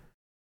ago.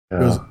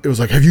 It was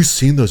like, have you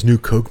seen those new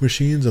Coke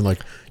machines? And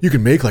like, you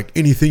can make like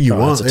anything you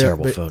want. That's a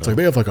terrible photo. It's like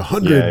they have like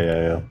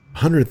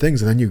 100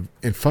 things, and then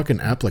in fucking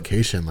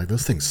application, like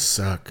those things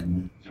suck.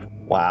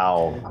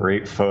 Wow,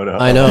 great photo.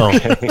 I know,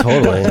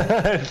 totally.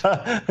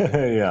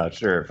 Yeah,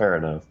 sure, fair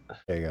enough.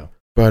 There you go.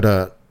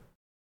 But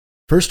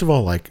first of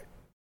all, like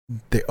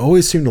they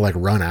always seem to like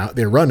run out.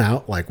 They run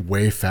out like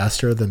way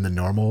faster than the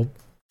normal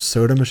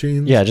soda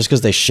machines. Yeah, just because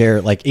they share,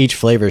 like each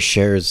flavor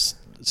shares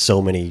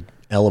so many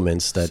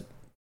elements that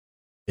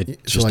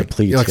it just like,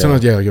 depletes. Like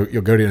sometimes,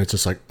 you'll go to it and it's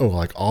just like, oh,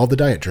 like all the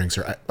diet drinks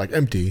are like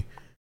empty.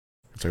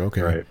 It's like,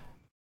 okay. Right.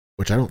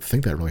 Which I don't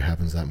think that really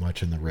happens that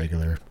much in the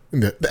regular, in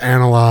the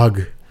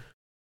analog.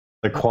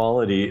 The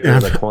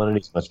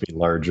quantities must be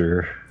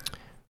larger.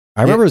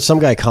 I remember some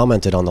guy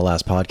commented on the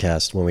last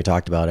podcast when we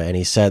talked about it, and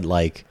he said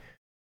like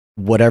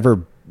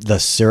whatever the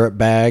syrup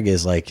bag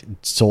is like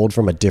sold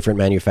from a different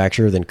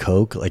manufacturer than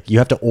Coke. Like you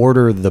have to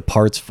order the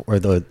parts or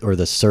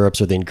the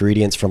syrups or the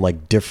ingredients from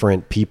like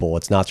different people.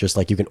 It's not just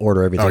like you can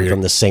order everything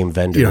from the same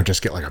vendor. You don't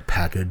just get like a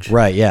package.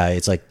 Right, yeah.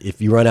 It's like if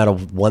you run out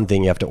of one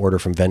thing, you have to order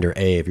from vendor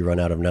A. If you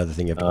run out of another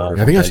thing, you have to order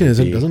from I think I've vendor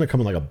seen B. Doesn't it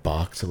come in like a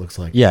box? It looks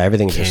like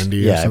everything's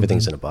candy.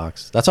 Everything's in a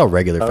box. That's how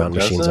regular fountain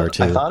machines are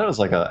too. I thought it was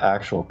like an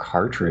actual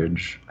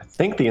cartridge. I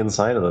think the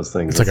inside of those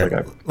things it's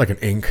like an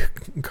ink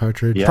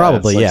cartridge. Yeah,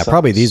 probably, like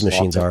probably these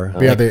machines are.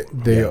 But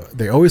yeah,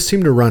 they always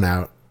seem to run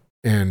out,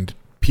 and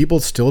people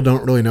still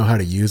don't really know how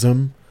to use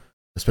them,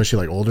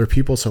 especially like older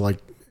people. So like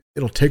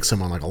it'll take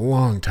someone like a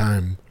long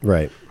time,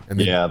 right? And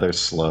they're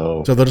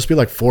slow. So there'll just be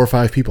like 4 or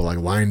 5 people like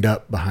lined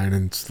up behind,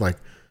 and it's like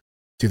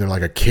it's either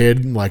like a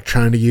kid like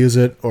trying to use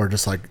it, or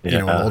just like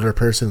an older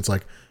person. It's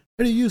like,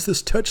 how do you use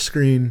this touch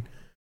screen?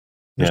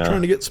 I'm just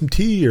trying to get some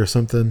tea or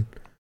something.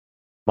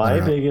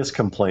 My biggest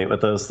complaint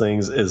with those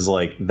things is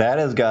like that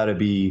has got to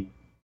be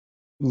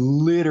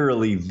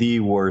literally the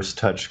worst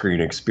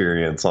touchscreen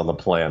experience on the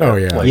planet. Oh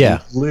yeah,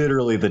 like,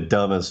 literally the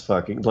dumbest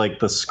fucking, like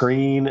the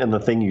screen and the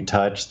thing you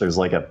touch. There's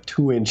like a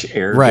 2-inch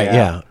air gap.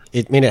 Yeah.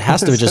 It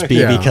has to just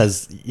be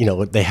because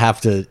they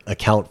have to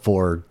account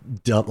for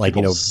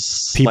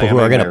people who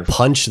are going to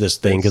punch this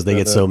thing because they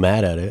get so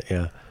mad at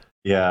it.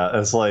 Yeah,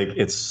 it's like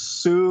it's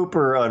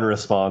super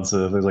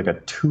unresponsive. There's like a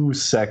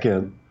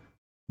 2-second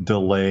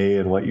delay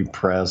in what you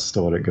press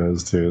to what it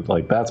goes to.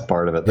 Like that's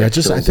part of it. I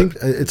think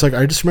it's like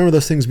I just remember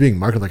those things being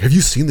marketed. Like, have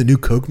you seen the new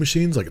Coke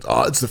machines? Like,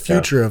 it's the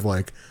future of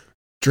like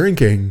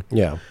drinking.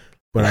 Yeah,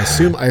 but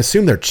I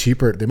assume they're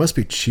cheaper. They must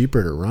be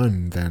cheaper to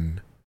run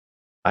than.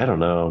 I don't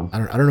know. I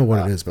don't know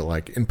what it is, but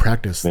like in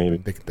practice, maybe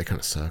they kind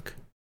of suck.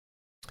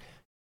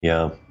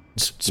 Yeah.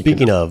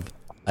 Speaking of,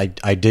 I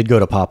did go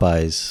to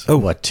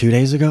Popeyes. 2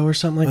 days ago or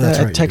something like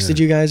that. Right, I texted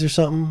you guys or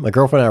something. My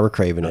girlfriend and I were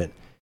craving it.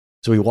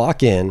 So we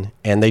walk in,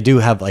 and they do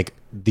have like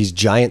these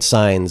giant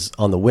signs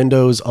on the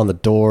windows, on the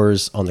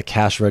doors, on the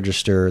cash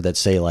register that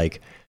say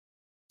like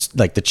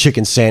the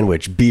chicken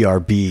sandwich,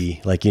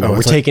 BRB. Like,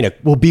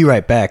 we'll be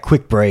right back,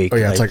 quick break. Oh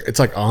yeah, it's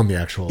like on the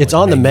actual. It's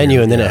on the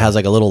menu, and then it has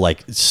like a little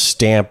like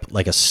stamp,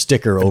 like a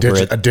sticker over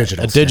it, a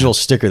digital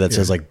sticker that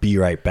says like "Be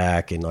right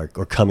back" and or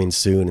coming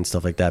soon and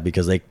stuff like that,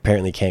 because they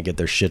apparently can't get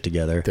their shit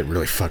together. They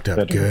really fucked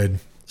up good.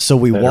 So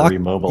we walk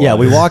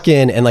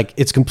in, and like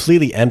it's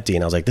completely empty,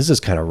 and I was like, "This is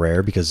kind of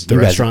rare because the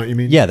restaurant, you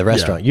mean? Yeah, the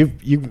restaurant. You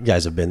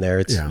guys have been there.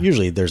 It's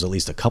usually there's at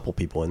least a couple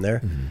people in there."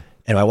 Mm-hmm.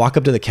 And I walk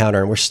up to the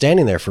counter, and we're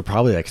standing there for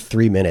probably like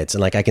 3 minutes,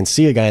 and like I can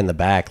see a guy in the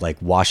back like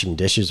washing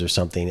dishes or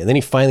something, and then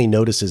he finally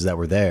notices that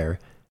we're there, and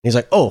he's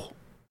like, "Oh,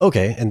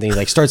 okay," and then he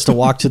like starts to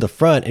walk to the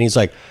front, and he's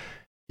like,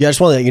 "Yeah, I just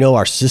want to let you know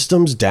our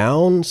system's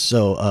down,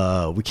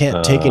 so we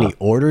can't take any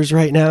orders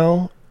right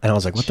now." And I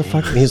was like, "What the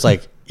fuck?" And he's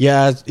like,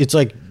 "Yeah, it's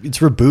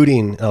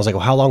rebooting." And I was like,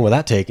 "Well, how long will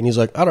that take?" And he's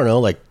like, "I don't know,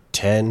 like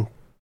 10,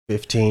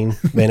 15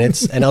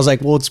 minutes." And I was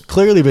like, "Well, it's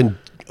clearly been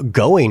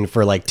going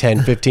for like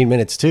 10, 15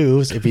 minutes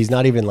too, if he's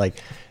not even like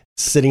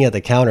sitting at the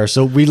counter."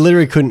 So we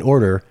literally couldn't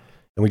order,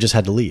 and we just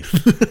had to leave.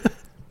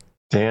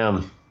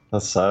 Damn,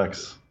 that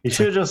sucks. He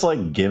should have just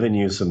like given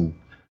you some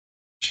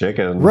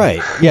chicken.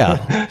 Right,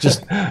 yeah.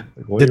 Just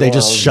did they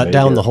just shut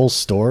down the whole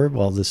store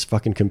while this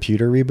fucking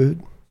computer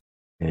reboot?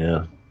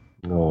 Yeah.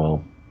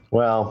 Oh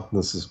well,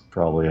 this is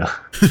probably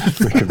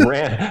we could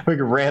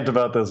rant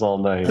about this all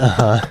night.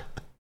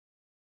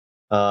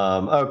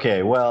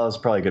 Okay, well, it's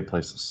probably a good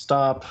place to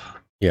stop.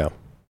 Yeah.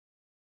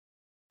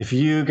 If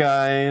you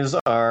guys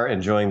are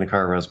enjoying the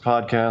Car Bros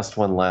podcast,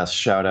 one last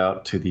shout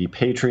out to the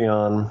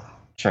Patreon.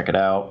 Check it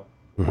out.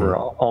 Mm-hmm. We're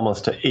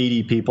almost to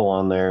 80 people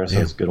on there, so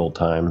it's a good old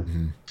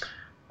time.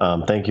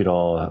 Mm-hmm. Thank you to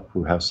all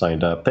who have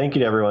signed up. Thank you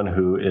to everyone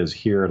who is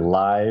here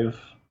live.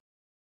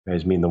 You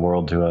guys mean the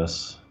world to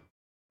us.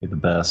 You're the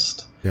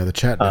best. Yeah, the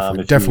chat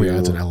definitely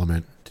adds an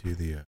element to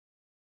the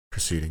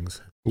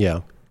proceedings. Yeah.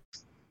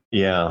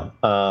 Yeah.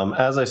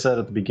 As I said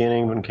at the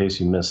beginning, in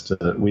case you missed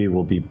it, we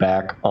will be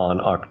back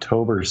on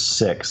October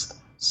 6th.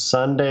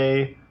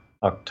 Sunday,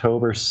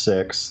 October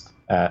 6th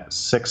at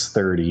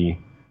 6:30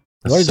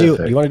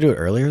 Pacific. You want to do it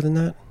earlier than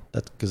that?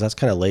 Because that's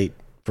kind of late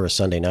for a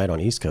Sunday night on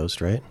East Coast,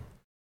 right?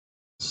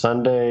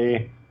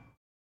 Sunday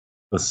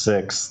the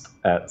 6th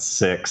at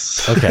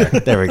 6. Okay,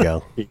 there we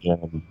go.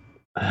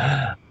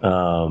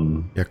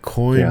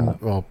 Coin. Yeah.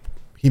 Well,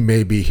 he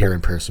may be here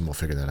in person. We'll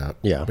figure that out.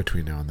 Yeah.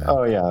 Between now and then.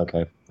 Oh yeah.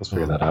 Okay. Let's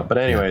figure that out. But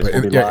anyways,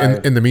 we'll be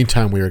live. In the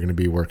meantime, we are going to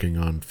be working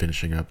on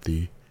finishing up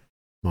the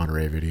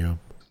Monterey video.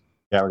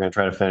 Yeah, we're going to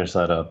try to finish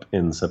that up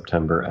in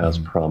September as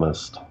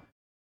promised.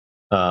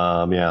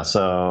 Yeah,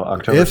 so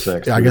October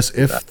 6th. I guess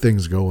if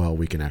things go well,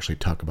 we can actually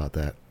talk about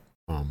that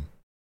on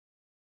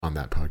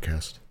that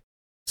podcast.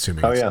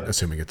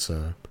 Assuming it's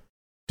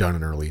done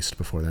and released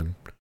before then.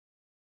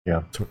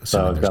 Yeah.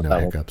 So there's no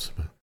hiccups.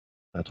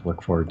 That to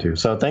look forward to.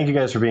 So thank you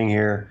guys for being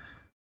here.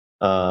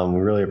 We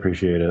really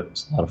appreciate it.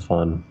 It's a lot of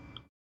fun.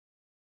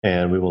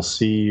 And we will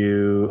see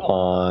you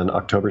on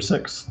October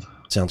 6th.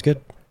 Sounds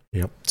good.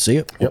 Yep. See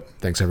you. Yep.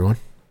 Thanks, everyone.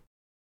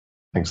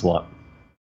 Thanks a lot.